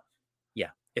 you know.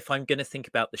 If I'm going to think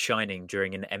about The Shining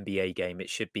during an NBA game, it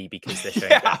should be because they're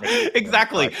showing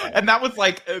exactly. And that was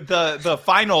like the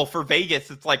final for Vegas.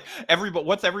 It's like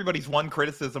what's everybody's one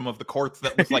criticism of the courts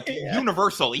that was like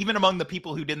universal, even among the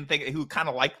people who who kind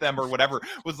of liked them or whatever,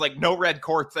 was like no red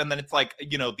courts. And then it's like,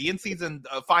 you know, the in-season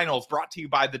finals brought to you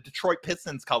by the Detroit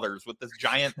Pistons colors with this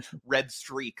giant red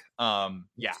streak. It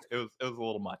was a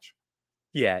little much.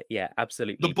 Yeah,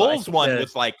 absolutely. The Bulls one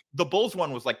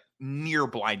was like near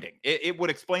blinding. It would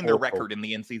explain their record in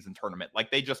the in-season tournament.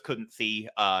 Like, they just couldn't see.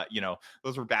 You know,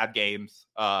 those were bad games.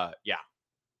 And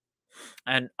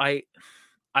I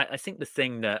think the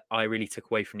thing that I really took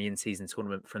away from the in-season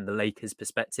tournament from the Lakers'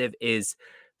 perspective is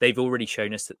they've already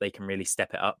shown us that they can really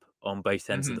step it up on both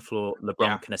ends of the floor.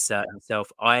 LeBron can assert himself.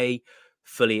 I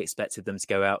fully expected them to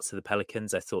go out to the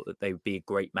Pelicans. I thought that they would be a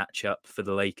great matchup for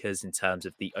the Lakers in terms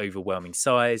of the overwhelming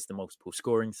size, the multiple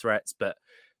scoring threats, but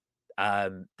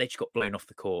they just got blown off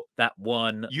the court. That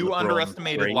one, you LeBron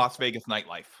underestimated 3, Las Vegas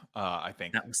nightlife. I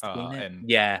think that must have been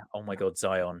it. Oh my God,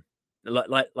 Zion!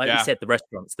 Like we said, the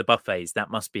restaurants, the buffets,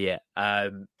 that must be it.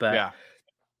 But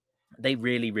they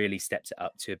really, really stepped it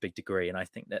up to a big degree, and I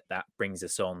think that brings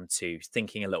us on to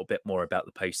thinking a little bit more about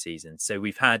the postseason. So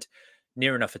we've had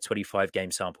near enough a 25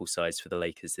 game sample size for the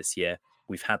Lakers this year.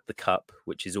 We've had the cup,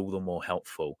 which is all the more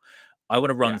helpful. I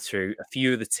want to run through a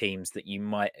few of the teams that you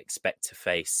might expect to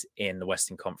face in the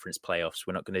Western Conference playoffs.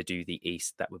 We're not going to do the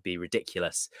East. That would be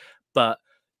ridiculous. But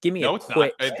give me a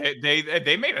quick... Not.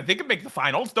 They could make the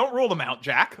finals. Don't rule them out,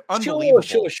 Jack.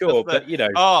 Unbelievable. Sure. But, you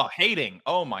know... hating.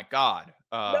 Oh, my God.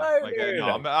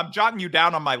 No. I'm jotting you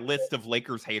down on my list of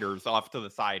Lakers haters off to the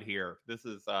side here. This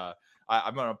is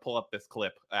I'm going to pull up this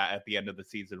clip at the end of the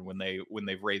season when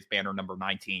they've raised banner number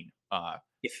 19.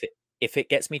 If it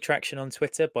gets me traction on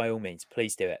Twitter, by all means,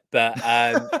 please do it. But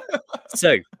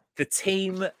so the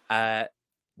team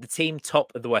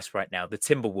top of the West right now, the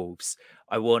Timberwolves.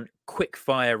 I want quick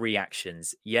fire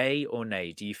reactions. Yay or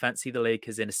nay? Do you fancy the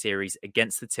Lakers in a series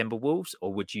against the Timberwolves,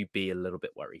 or would you be a little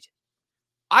bit worried?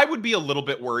 I would be a little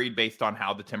bit worried based on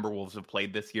how the Timberwolves have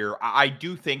played this year. I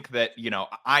do think that,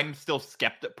 I'm still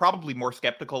probably more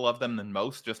skeptical of them than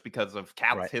most, just because of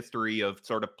Cat's history of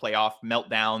sort of playoff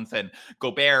meltdowns, and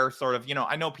Gobert sort of,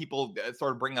 I know people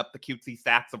sort of bring up the cutesy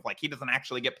stats of like, he doesn't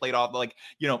actually get played off. Like,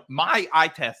 my eye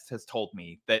test has told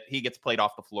me that he gets played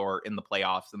off the floor in the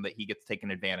playoffs and that he gets taken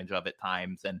advantage of at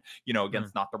times, and,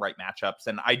 against not the right matchups.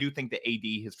 And I do think that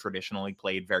AD has traditionally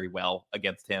played very well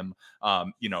against him,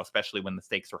 especially when the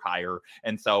stakes are higher.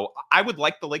 And so I would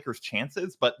like the Lakers'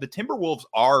 chances, but the Timberwolves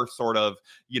are sort of,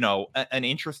 an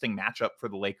interesting matchup for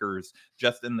the Lakers,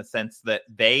 just in the sense that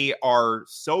they are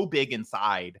so big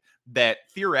inside that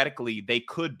theoretically they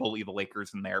could bully the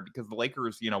Lakers in there, because the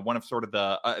Lakers, one of sort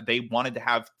of they wanted to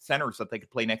have centers that they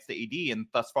could play next to AD. And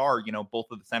thus far, both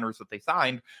of the centers that they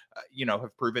signed,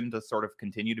 have proven to sort of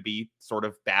continue to be sort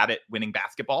of bad at winning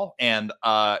basketball. And,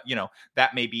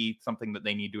 that may be something that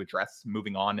they need to address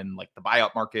moving on in like the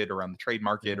buyout market or on the trade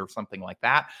market or something like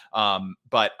that. I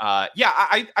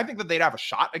think that they'd have a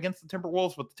shot against the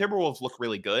Timberwolves, but the Timberwolves look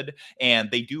really good.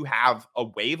 And they do have a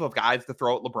wave of guys to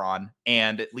throw at LeBron,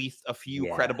 and at least a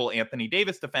few credible Anthony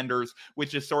Davis defenders,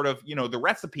 which is sort of, the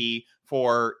recipe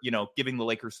for, giving the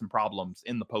Lakers some problems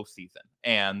in the postseason.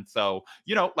 And so,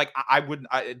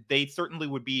 they certainly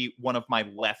would be one of my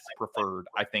less preferred,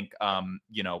 I think,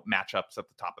 matchups at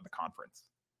the top of the conference.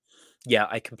 Yeah,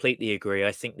 I completely agree.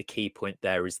 I think the key point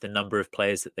there is the number of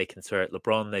players that they can throw at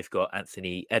LeBron. They've got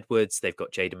Anthony Edwards, they've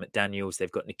got Jaden McDaniels,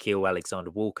 they've got Nickeil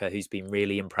Alexander-Walker, who's been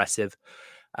really impressive.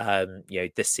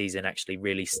 This season actually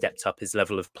really stepped up his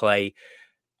level of play.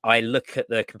 I look at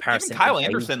the comparison. Even Kyle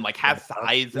Anderson has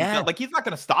size and stuff. Like, he's not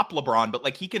going to stop LeBron, but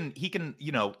like he can,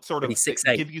 sort of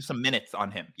give you some minutes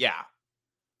on him. Yeah.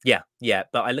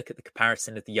 But I look at the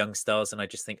comparison of the young stars, and I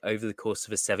just think over the course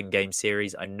of a 7-game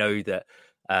series, I know that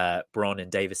Bron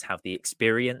and Davis have the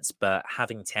experience, but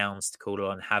having Towns to call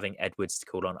on, having Edwards to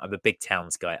call on, I'm a big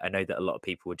Towns guy. I know that a lot of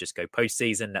people would just go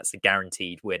postseason. That's a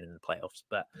guaranteed win in the playoffs,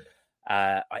 but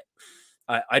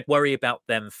I'd worry about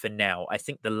them for now. I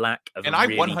think the lack of, and I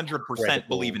 100%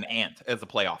 believe in Ant as a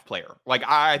playoff player. Like,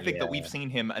 I think that we've seen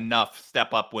him enough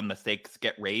step up when the stakes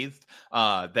get raised,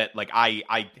 that like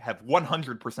I have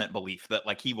 100% belief that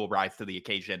like he will rise to the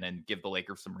occasion and give the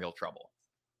Lakers some real trouble.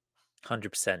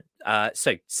 100%.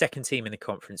 So second team in the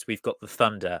conference, we've got the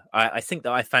Thunder. I think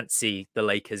that I fancy the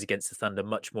Lakers against the Thunder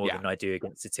much more than I do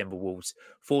against the Timberwolves,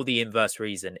 for the inverse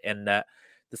reason, in that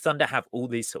the Thunder have all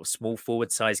these sort of small forward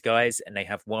size guys, and they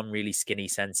have one really skinny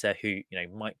center who,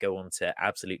 might go on to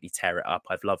absolutely tear it up.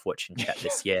 I've loved watching Chet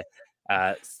this year.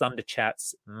 Thunder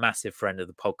Chat's massive friend of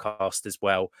the podcast as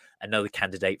well. Another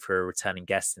candidate for a returning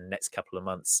guest in the next couple of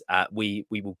months. We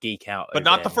will geek out. But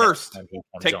not the first.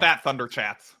 Take that, Thunder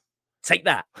Chats. Take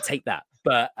that.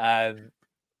 But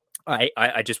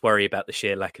I just worry about the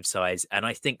sheer lack of size. And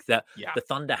I think that the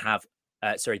Thunder have,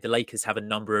 the Lakers have a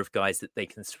number of guys that they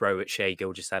can throw at Shai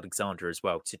Gilgeous-Alexander as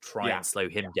well to try and slow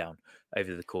him down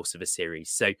over the course of a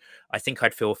series. So I think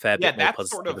I'd feel a fair bit more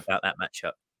positive about that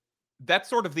matchup. That's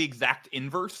sort of the exact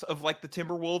inverse of like the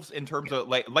Timberwolves in terms of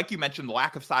like you mentioned, the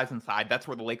lack of size inside. That's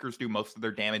where the Lakers do most of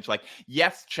their damage. Like,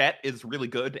 yes, Chet is really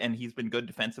good and he's been good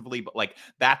defensively, but like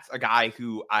that's a guy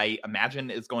who I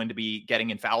imagine is going to be getting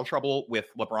in foul trouble with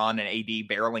LeBron and AD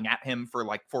barreling at him for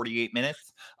like 48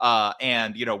 minutes.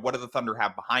 And what do the Thunder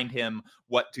have behind him?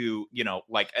 What do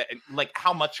like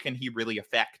how much can he really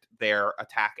affect their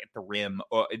attack at the rim,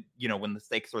 or when the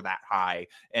stakes are that high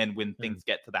and when things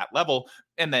get to that level?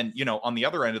 And then, on the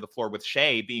other end of the floor with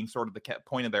Shai being sort of the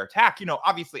point of their attack,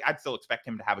 obviously I'd still expect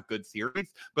him to have a good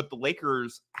series, but the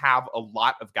Lakers have a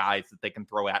lot of guys that they can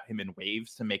throw at him in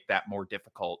waves to make that more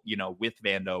difficult, with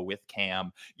Vando, with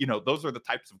Cam. Those are the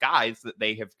types of guys that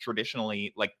they have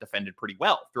traditionally like defended pretty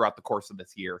well throughout the course of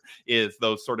this year, is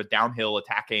those sort of downhill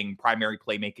attacking primary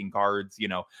playmaking guards,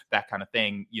 that kind of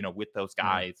thing, with those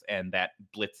guys and that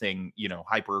blitzing,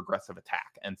 hyper aggressive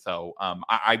attack. And so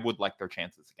I would like their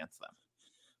chances against them.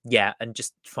 Yeah, and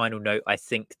just final note, I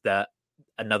think that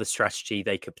another strategy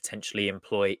they could potentially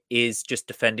employ is just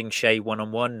defending Shai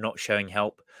one-on-one, not showing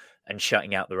help. and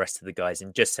shutting out the rest of the guys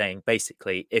and just saying,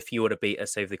 basically, if you want to beat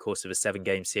us over the course of a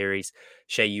 7-game series,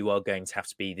 Shea, you are going to have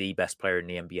to be the best player in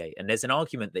the NBA. And there's an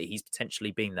argument that he's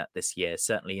potentially been that this year,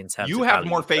 certainly in terms You of have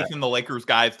more value. faith in the Lakers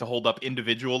guys to hold up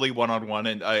individually one-on-one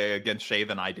and against Shea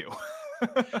than I do.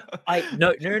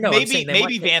 No. I'm saying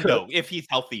maybe they could, Vando, if he's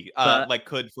healthy, but like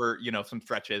could for some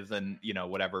stretches and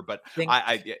whatever. But think,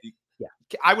 yeah.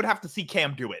 I would have to see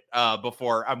Cam do it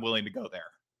before I'm willing to go there.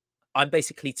 I'm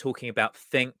basically talking about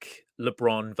think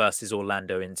LeBron versus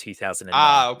Orlando in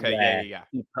 2009. Okay, yeah.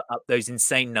 He put up those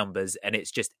insane numbers, and it's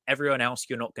just everyone else.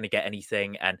 You're not going to get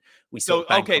anything, and we So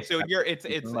sort of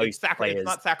it's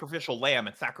not sacrificial lamb,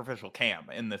 it's sacrificial Cam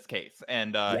in this case,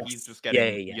 and he's just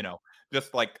getting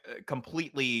just like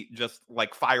completely just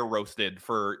like fire roasted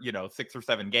for 6 or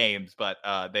 7 games, but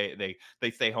they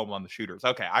stay home on the shooters.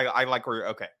 Okay, I like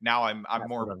where now I'm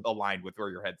more aligned with where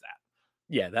your head's at.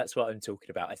 Yeah, that's what I'm talking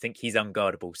about. I think he's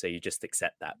unguardable, so you just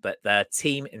accept that. But the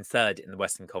team in third in the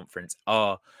Western Conference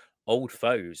are old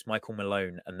foes, Michael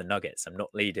Malone and the Nuggets. I'm not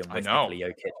leading with Nikola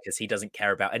Jokic because he doesn't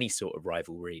care about any sort of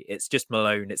rivalry. It's just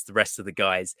Malone. It's the rest of the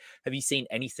guys. Have you seen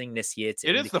anything this year?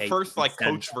 It is the first like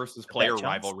coach versus player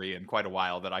rivalry in quite a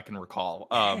while that I can recall.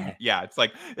 Yeah, it's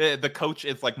like the coach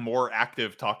is like more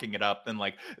active talking it up than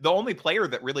like the only player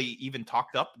that really even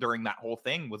talked up during that whole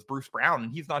thing was Bruce Brown,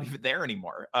 and he's not even there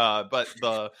anymore. But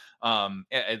the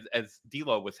as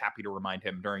D'Lo was happy to remind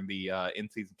him during the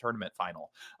in-season tournament final.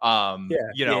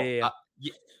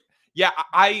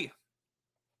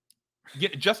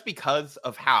 Just because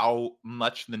of how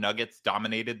much the Nuggets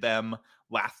dominated them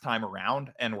last time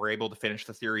around and were able to finish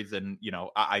the series. And,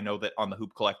 I know that on the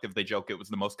Hoop Collective, they joke it was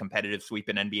the most competitive sweep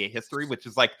in NBA history, which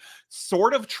is like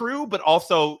sort of true, but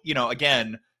also,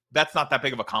 again, that's not that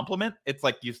big of a compliment. It's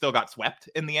like you still got swept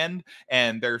in the end,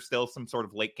 and there's still some sort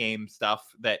of late game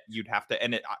stuff that you'd have to.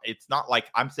 And it's not like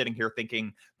I'm sitting here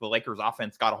thinking the Lakers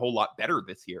offense got a whole lot better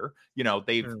this year.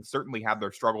 They've certainly had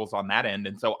their struggles on that end,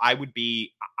 and so I would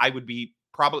be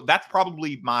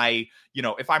probably my,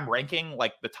 if I'm ranking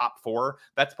like the top 4,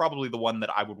 that's probably the one that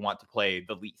I would want to play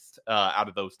the least out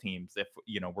of those teams. If,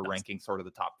 we're ranking sort of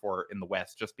the top 4 in the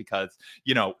West, just because,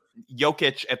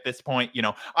 Jokic at this point,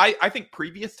 I think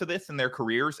previous to this in their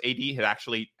careers, AD had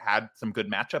actually had some good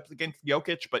matchups against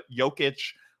Jokic, but Jokic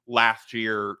last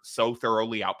year so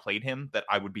thoroughly outplayed him that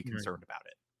I would be concerned about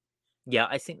it. Yeah,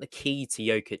 I think the key to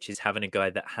Jokic is having a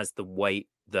guy that has the weight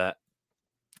that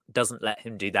doesn't let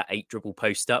him do that 8 dribble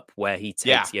post up where he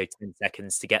takes 10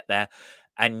 seconds to get there,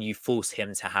 and you force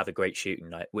him to have a great shooting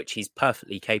night, which he's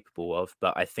perfectly capable of.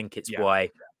 But I think it's why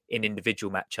in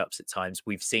individual matchups at times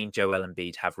we've seen Joel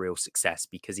Embiid have real success,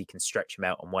 because he can stretch him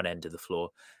out on one end of the floor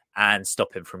and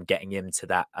stop him from getting into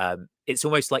that. It's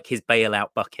almost like his bailout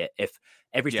bucket. If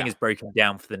everything is broken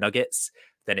down for the Nuggets,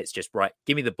 then it's just right.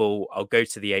 Give me the ball. I'll go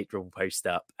to the 8 dribble post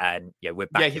up, and we're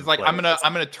back. Yeah, he's like, I'm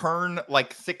gonna turn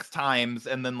like 6 times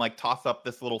and then like toss up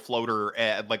this little floater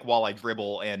like while I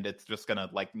dribble, and it's just gonna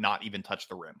like not even touch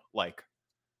the rim, like.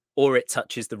 Or it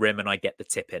touches the rim and I get the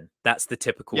tip in. That's the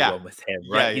typical one with him,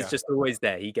 right? He's just always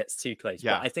there. He gets too close.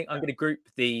 But I think I'm going to group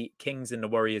the Kings and the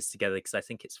Warriors together because I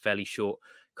think it's a fairly short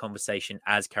conversation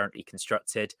as currently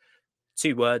constructed.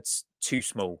 2 words, too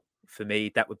small for me.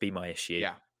 That would be my issue.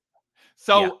 Yeah.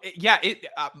 So,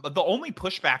 the only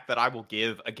pushback that I will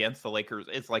give against the Lakers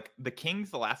is like the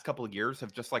Kings the last couple of years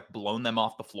have just like blown them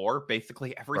off the floor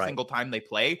basically every single time they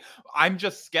play. I'm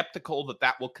just skeptical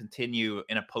that will continue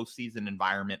in a postseason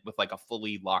environment with like a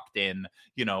fully locked in,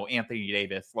 Anthony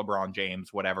Davis, LeBron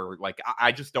James, whatever. Like,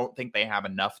 I just don't think they have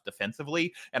enough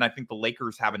defensively. And I think the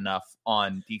Lakers have enough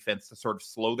on defense to sort of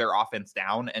slow their offense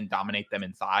down and dominate them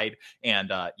inside.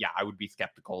 And I would be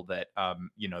skeptical that,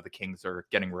 the Kings are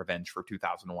getting revenge for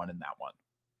 2001 in that one.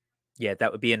 Yeah,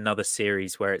 that would be another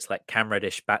series where it's like Cam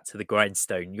Reddish back to the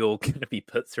grindstone. You're going to be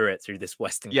put through it through this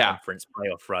Western Conference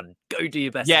playoff run. Go do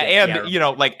your best. Yeah,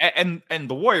 and and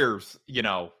the Warriors,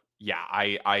 they're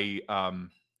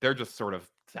just sort of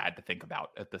sad to think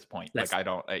about at this point. I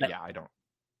don't.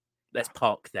 Let's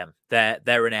park them.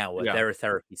 They're an hour. They're a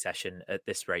therapy session at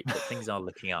this rate, but things are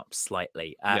looking up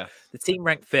slightly. The team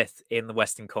ranked 5th in the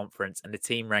Western Conference and the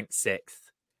team ranked 6th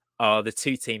are the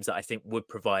 2 teams that I think would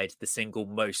provide the single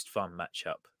most fun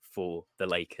matchup for the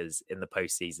Lakers in the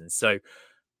postseason. So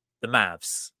the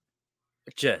Mavs,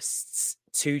 just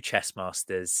 2 chess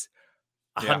masters,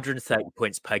 130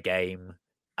 points per game.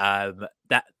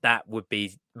 That would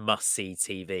be must-see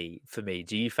TV for me.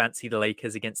 Do you fancy the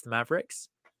Lakers against the Mavericks?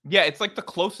 Yeah, it's like the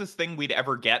closest thing we'd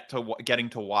ever get to getting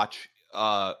to watch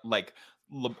like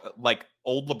like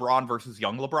old LeBron versus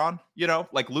young LeBron,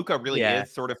 like Luka really Yeah.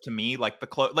 is sort of to me like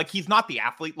like he's not the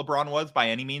athlete LeBron was by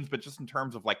any means, but just in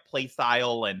terms of like play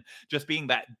style and just being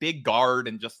that big guard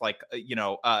and just like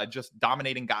just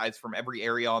dominating guys from every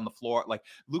area on the floor. Like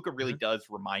Luka really Mhm. does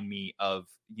remind me of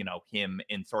him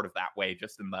in sort of that way,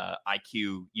 just in the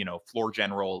IQ, floor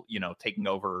general, taking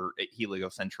over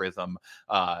heliocentrism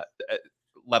uh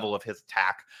level of his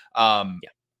attack. Um, Yeah.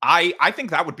 I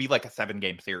think that would be like a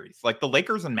 7-game series. Like the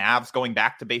Lakers and Mavs going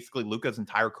back to basically Luka's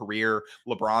entire career,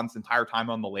 LeBron's entire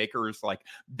time on the Lakers, like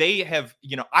they have,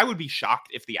 I would be shocked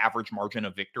if the average margin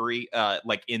of victory,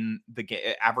 like in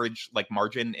the average like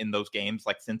margin in those games,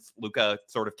 like since Luka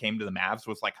sort of came to the Mavs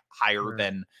was like higher Mm.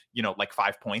 than, like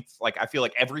 5 points. Like I feel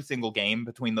like every single game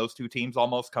between those two teams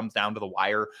almost comes down to the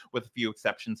wire with a few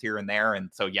exceptions here and there.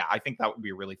 And so, yeah, I think that would be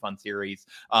a really fun series.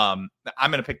 I'm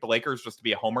going to pick the Lakers just to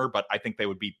be a homer, but I think they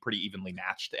would be pretty evenly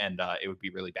matched, and it would be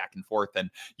really back and forth. And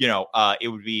it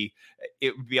would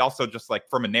be also just like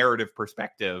from a narrative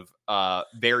perspective,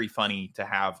 very funny to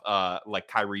have like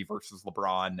Kyrie versus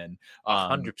LeBron, and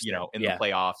 100%. in the Yeah.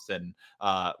 playoffs, and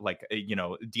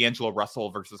D'Angelo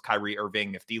Russell versus Kyrie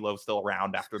Irving if D'Lo's still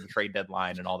around after the trade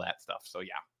deadline and all that stuff. So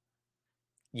yeah.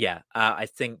 Yeah. I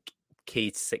think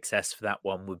key to success for that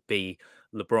one would be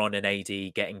LeBron and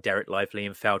AD getting Derek Lively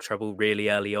in foul trouble really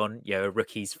early on. A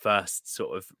rookie's first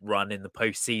sort of run in the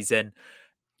postseason.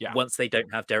 Yeah. Once they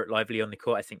don't have Derek Lively on the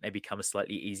court, I think they become a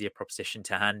slightly easier proposition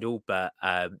to handle. But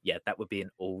yeah, that would be an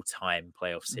all-time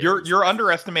playoff series. You're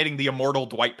underestimating the immortal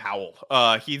Dwight Powell.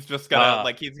 He's just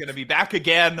he's gonna be back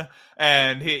again,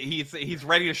 and he's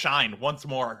ready to shine once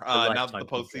more. Now that the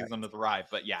postseason has arrived.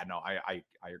 But yeah, no, I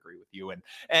agree with you.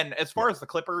 And as far as the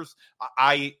Clippers,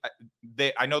 I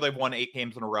know they've won 8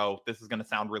 games in a row. This is gonna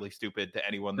sound really stupid to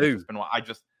anyone that's just been.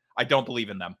 I don't believe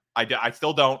in them. I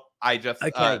still don't. I just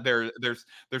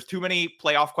there's too many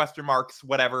playoff question marks.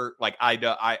 Whatever. Like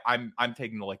I'm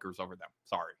taking the Lakers over them.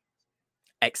 Sorry.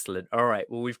 Excellent. All right.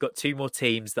 Well, we've got 2 more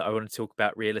teams that I want to talk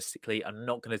about realistically. I'm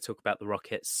not going to talk about the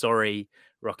Rockets. Sorry,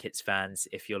 Rockets fans,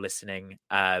 if you're listening.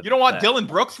 You don't want Dylan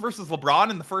Brooks versus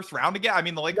LeBron in the first round again? I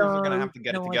mean, the Lakers are going to have to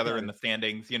get it together in the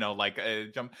standings.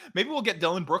 Jump. Maybe we'll get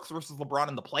Dylan Brooks versus LeBron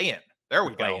in the play-in. There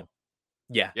we go.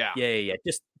 Yeah.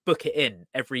 Just book it in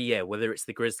every year, whether it's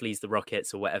the Grizzlies, the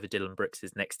Rockets, or whatever Dylan Brooks'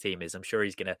 next team is. I'm sure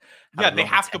he's going to. They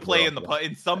have to play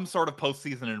in some sort of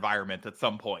postseason environment at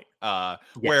some point,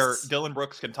 where Dylan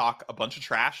Brooks can talk a bunch of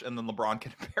trash and then LeBron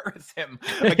can embarrass him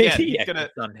again.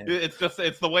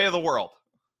 It's the way of the world.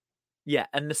 Yeah,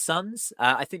 and the Suns,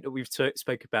 I think that we've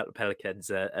spoke about the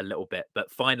Pelicans a little bit, but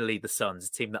finally the Suns,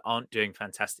 a team that aren't doing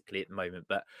fantastically at the moment.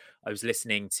 But I was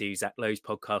listening to Zach Lowe's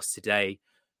podcast today.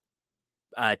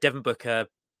 Devin Booker,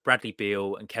 Bradley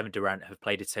Beal, and Kevin Durant have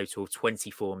played a total of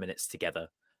 24 minutes together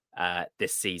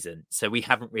this season. So we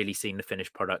haven't really seen the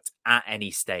finished product at any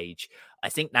stage. I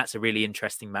think that's a really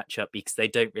interesting matchup because they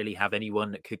don't really have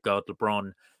anyone that could guard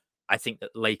LeBron. I think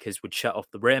that the Lakers would shut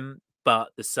off the rim, but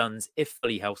the Suns, if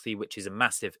fully healthy, which is a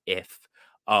massive if,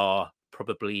 are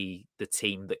probably the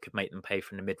team that could make them pay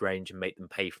from the mid-range and make them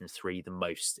pay from 3 the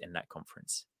most in that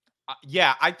conference.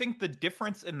 Yeah, I think the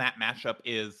difference in that matchup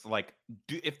is like,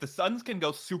 if the Suns can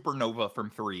go supernova from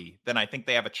 3, then I think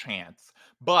they have a chance.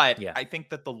 But I think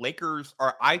that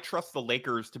I trust the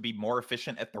Lakers to be more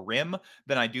efficient at the rim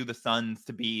than I do the Suns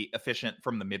to be efficient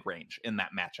from the mid range in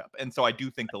that matchup. And so I do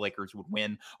think the Lakers would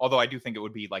win, although I do think it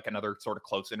would be like another sort of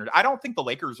close I don't think the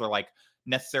Lakers are like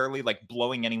necessarily like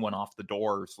blowing anyone off the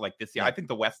doors like this year. I think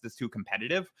the West is too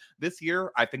competitive this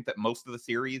year. I think that most of the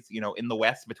series, in the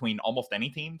West between almost any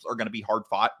teams are going to be hard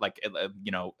fought, like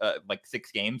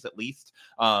 6 games at least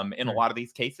in a lot of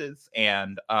these cases.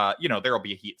 And there'll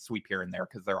be a heat sweep here and there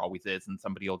because there always is, and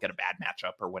somebody will get a bad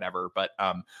matchup or whatever. But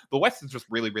the West is just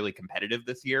really, really competitive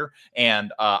this year.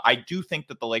 And I do think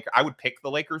that I would pick the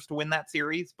Lakers to win that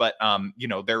series, but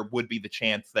there would be the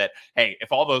chance that, hey,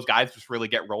 if all those guys just really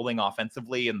get rolling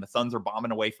offensively and the Suns are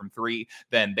bombing away from 3,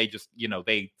 then they just,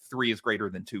 3 is greater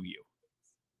than 2U.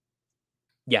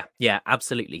 Yeah,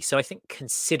 absolutely. So I think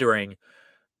considering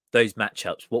those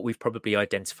matchups, what we've probably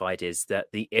identified is that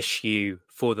the issue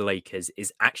for the Lakers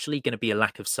is actually going to be a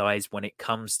lack of size when it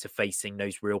comes to facing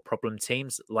those real problem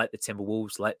teams like the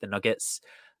Timberwolves, like the Nuggets.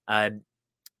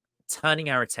 Turning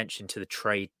our attention to the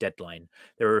trade deadline,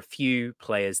 there are a few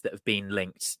players that have been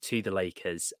linked to the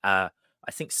Lakers. I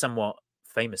think somewhat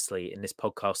famously in this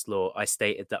podcast law, I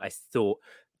stated that I thought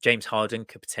James Harden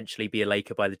could potentially be a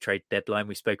Laker by the trade deadline.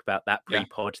 We spoke about that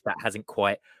pre-pod. That hasn't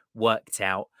quite worked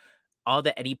out. Are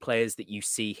there any players that you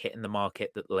see hitting the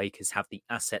market that the Lakers have the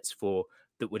assets for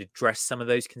that would address some of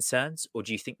those concerns? Or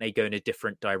do you think they go in a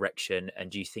different direction?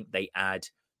 And do you think they add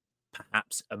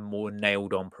perhaps a more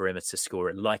nailed on perimeter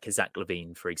scorer like a Zach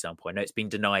LaVine, for example? I know it's been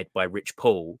denied by Rich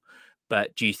Paul,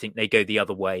 but do you think they go the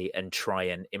other way and try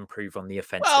and improve on the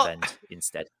offensive Well, end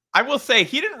instead? I will say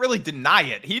he didn't really deny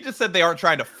it. He just said they aren't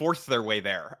trying to force their way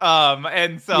there.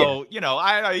 And Yeah. so, he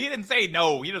didn't say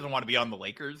no, he doesn't want to be on the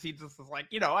Lakers. He just was like,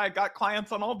 I got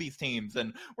clients on all these teams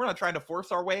and we're not trying to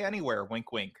force our way anywhere.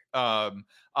 Wink, wink.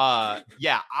 Yeah,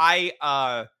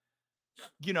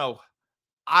 you know,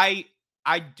 I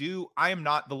I am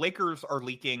not. The Lakers are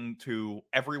leaking to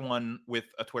everyone with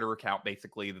a Twitter account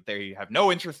basically that they have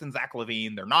no interest in Zach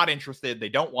LaVine. They're not interested. They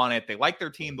don't want it. They like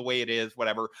their team the way it is,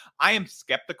 whatever. I am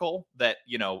skeptical that,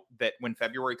 that when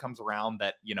February comes around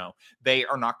that, they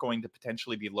are not going to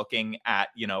potentially be looking at,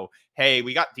 hey,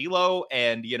 we got D'Lo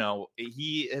and,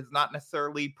 he has not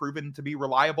necessarily proven to be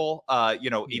reliable,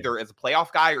 Yeah. either as a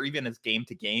playoff guy or even as game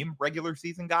to game regular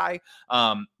season guy.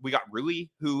 We got Rui,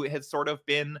 who has sort of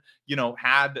been,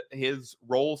 had his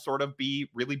role sort of be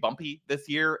really bumpy this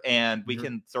year, and we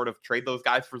can sort of trade those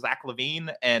guys for Zach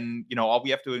LaVine, and all we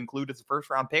have to include is a first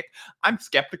round pick. I'm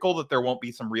skeptical that there won't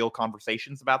be some real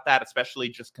conversations about that, especially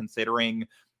just considering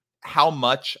how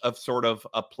much of sort of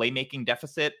a playmaking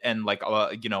deficit and like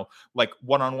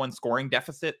one-on-one scoring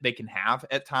deficit they can have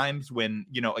at times when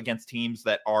against teams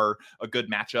that are a good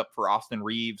matchup for Austin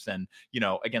Reeves and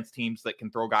against teams that can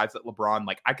throw guys at LeBron.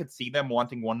 Like I could see them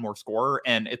wanting one more scorer,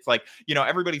 and it's like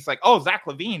everybody's like, oh, Zach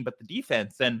LaVine, but the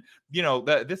defense and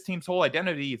this team's whole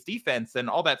identity is defense and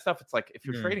all that stuff. It's like if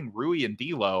you're trading Rui and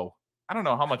D'Lo, I don't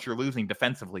know how much you're losing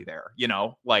defensively there,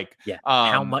 Yeah.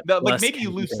 How much like worse maybe you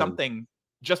can you lose be? something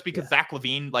just because Zach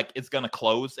LaVine is going to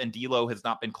close and D'Lo has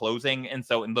not been closing. And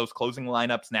so in those closing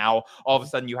lineups now, all of a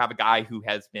sudden you have a guy who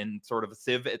has been sort of a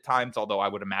sieve at times, although I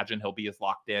would imagine he'll be as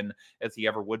locked in as he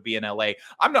ever would be in LA.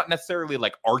 I'm not necessarily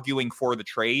arguing for the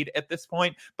trade at this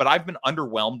point, but I've been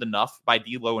underwhelmed enough by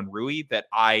D'Lo and Rui that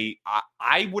I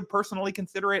would personally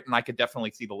consider it. And I could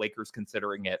definitely see the Lakers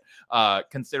considering it,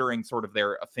 considering sort of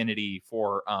their affinity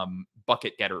for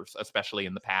bucket getters, especially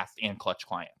in the past, and clutch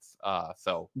clients.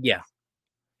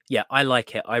 Yeah, I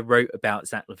like it. I wrote about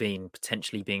Zach LaVine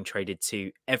potentially being traded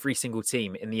to every single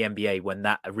team in the NBA when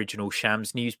that original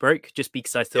Shams news broke, just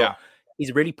because I thought Yeah.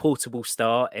 he's a really portable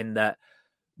star in that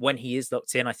when he is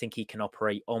locked in, I think he can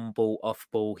operate on ball, off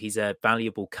ball. He's a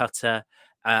valuable cutter.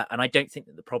 And I don't think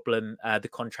that the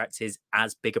contract is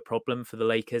as big a problem for the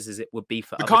Lakers as it would be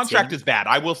for The other contract teams. is bad.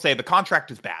 I will say the contract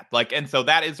is bad. And so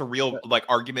that is a real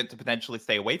argument to potentially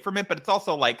stay away from it. But it's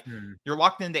also you're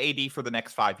locked into AD for the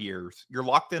next 5 years. You're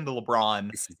locked into LeBron.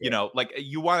 This is it.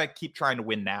 You want to keep trying to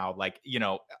win now.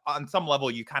 On some level,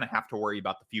 you kind of have to worry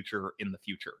about the future in the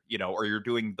future, or you're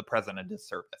doing the present a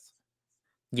disservice.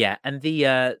 Yeah, and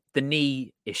the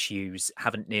knee issues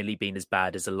haven't nearly been as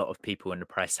bad as a lot of people in the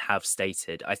press have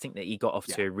stated. I think that he got off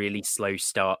to a really slow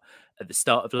start at the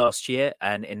start of last year,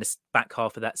 and in the back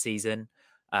half of that season,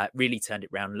 really turned it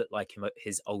around, looked like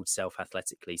his old self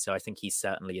athletically. So I think he's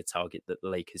certainly a target that the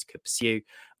Lakers could pursue.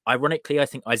 Ironically, I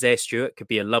think Isaiah Stewart could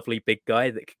be a lovely big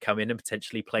guy that could come in and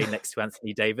potentially play next to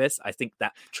Anthony Davis. I think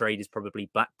that trade is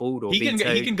probably blackballed or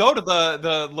vetoed. He can go to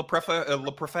the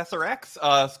Le Professor X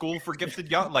school for gifted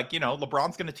young.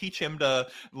 LeBron's going to teach him to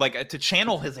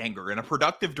channel his anger in a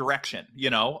productive direction.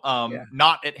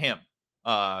 Not at him.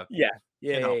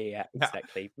 Yeah,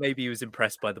 exactly. Maybe he was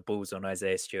impressed by the balls on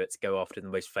Isaiah Stewart to go after the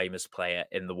most famous player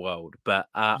in the world. But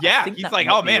I think he's like,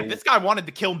 oh man, this guy wanted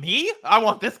to kill me. I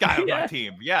want this guy on my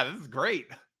team. Yeah, this is great.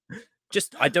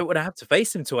 Just, I don't want to have to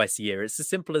face him twice a year. It's as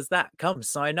simple as that. Come,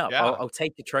 sign up. Yeah. I'll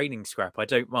take a training scrap. I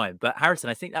don't mind. But Harrison,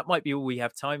 I think that might be all we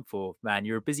have time for, man.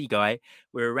 You're a busy guy.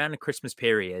 We're around the Christmas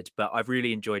period, but I've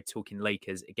really enjoyed talking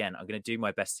Lakers. Again, I'm going to do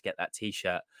my best to get that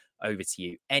T-shirt over to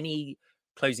you. Any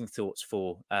closing thoughts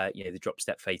for the Drop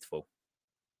Step Faithful?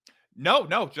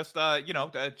 No, just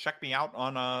check me out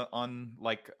on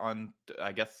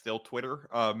I guess still Twitter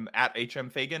at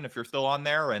HM Faigen if you're still on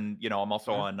there, and I'm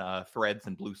also on Threads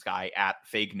and Blue Sky at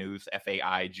Fake News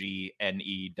FAIGNEWS.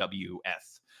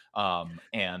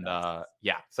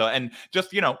 So and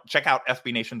just check out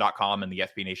SBNation.com and the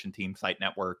SB Nation team site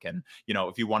network, and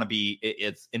if you want to be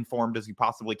as informed as you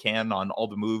possibly can on all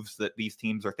the moves that these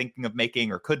teams are thinking of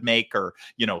making or could make, or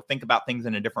think about things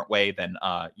in a different way, then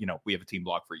we have a team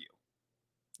blog for you.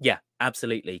 Yeah,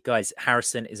 absolutely. Guys,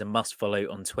 Harrison is a must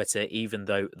follow on Twitter, even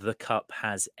though the cup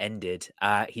has ended.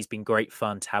 He's been great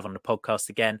fun to have on the podcast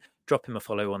again. drop him a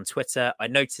follow on Twitter. I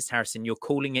noticed, Harrison, you're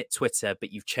calling it Twitter,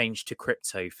 but you've changed to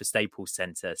crypto for Staples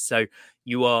Center. So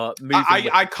you are moving.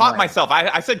 I caught myself.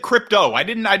 I said crypto. I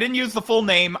didn't use the full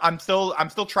name. I'm still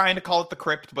trying to call it the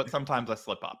crypt, but sometimes I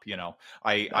slip up.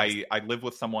 I live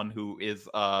with someone who is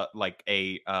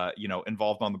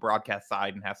involved on the broadcast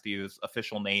side and has to use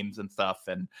official names and stuff,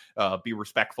 and be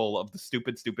respectful of the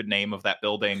stupid name of that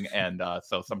building. And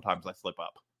so sometimes I slip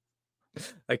up.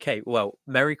 Okay, well,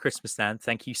 Merry Christmas, Dan.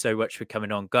 Thank you so much for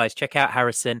coming on. Guys, check out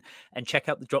Harrison and check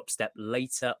out the Drop Step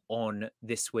later on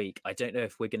this week. I don't know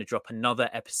if we're going to drop another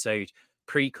episode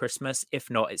pre-Christmas. If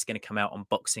not, it's going to come out on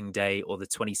Boxing Day or the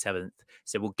 27th.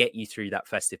 So we'll get you through that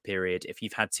festive period. If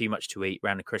you've had too much to eat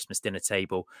around the Christmas dinner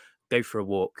table, go for a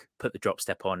walk, put the Drop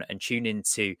Step on, and tune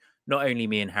into not only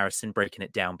me and Harrison breaking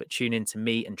it down, but tune into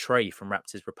me and Trey from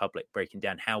Raptors Republic breaking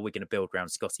down how we're going to build around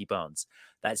Scotty Barnes.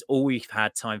 That's all we've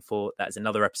had time for. That is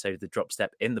another episode of the Drop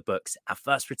Step in the books. Our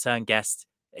first return guest.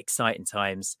 Exciting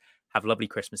times. Have a lovely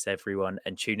Christmas, everyone,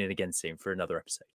 and tune in again soon for another episode.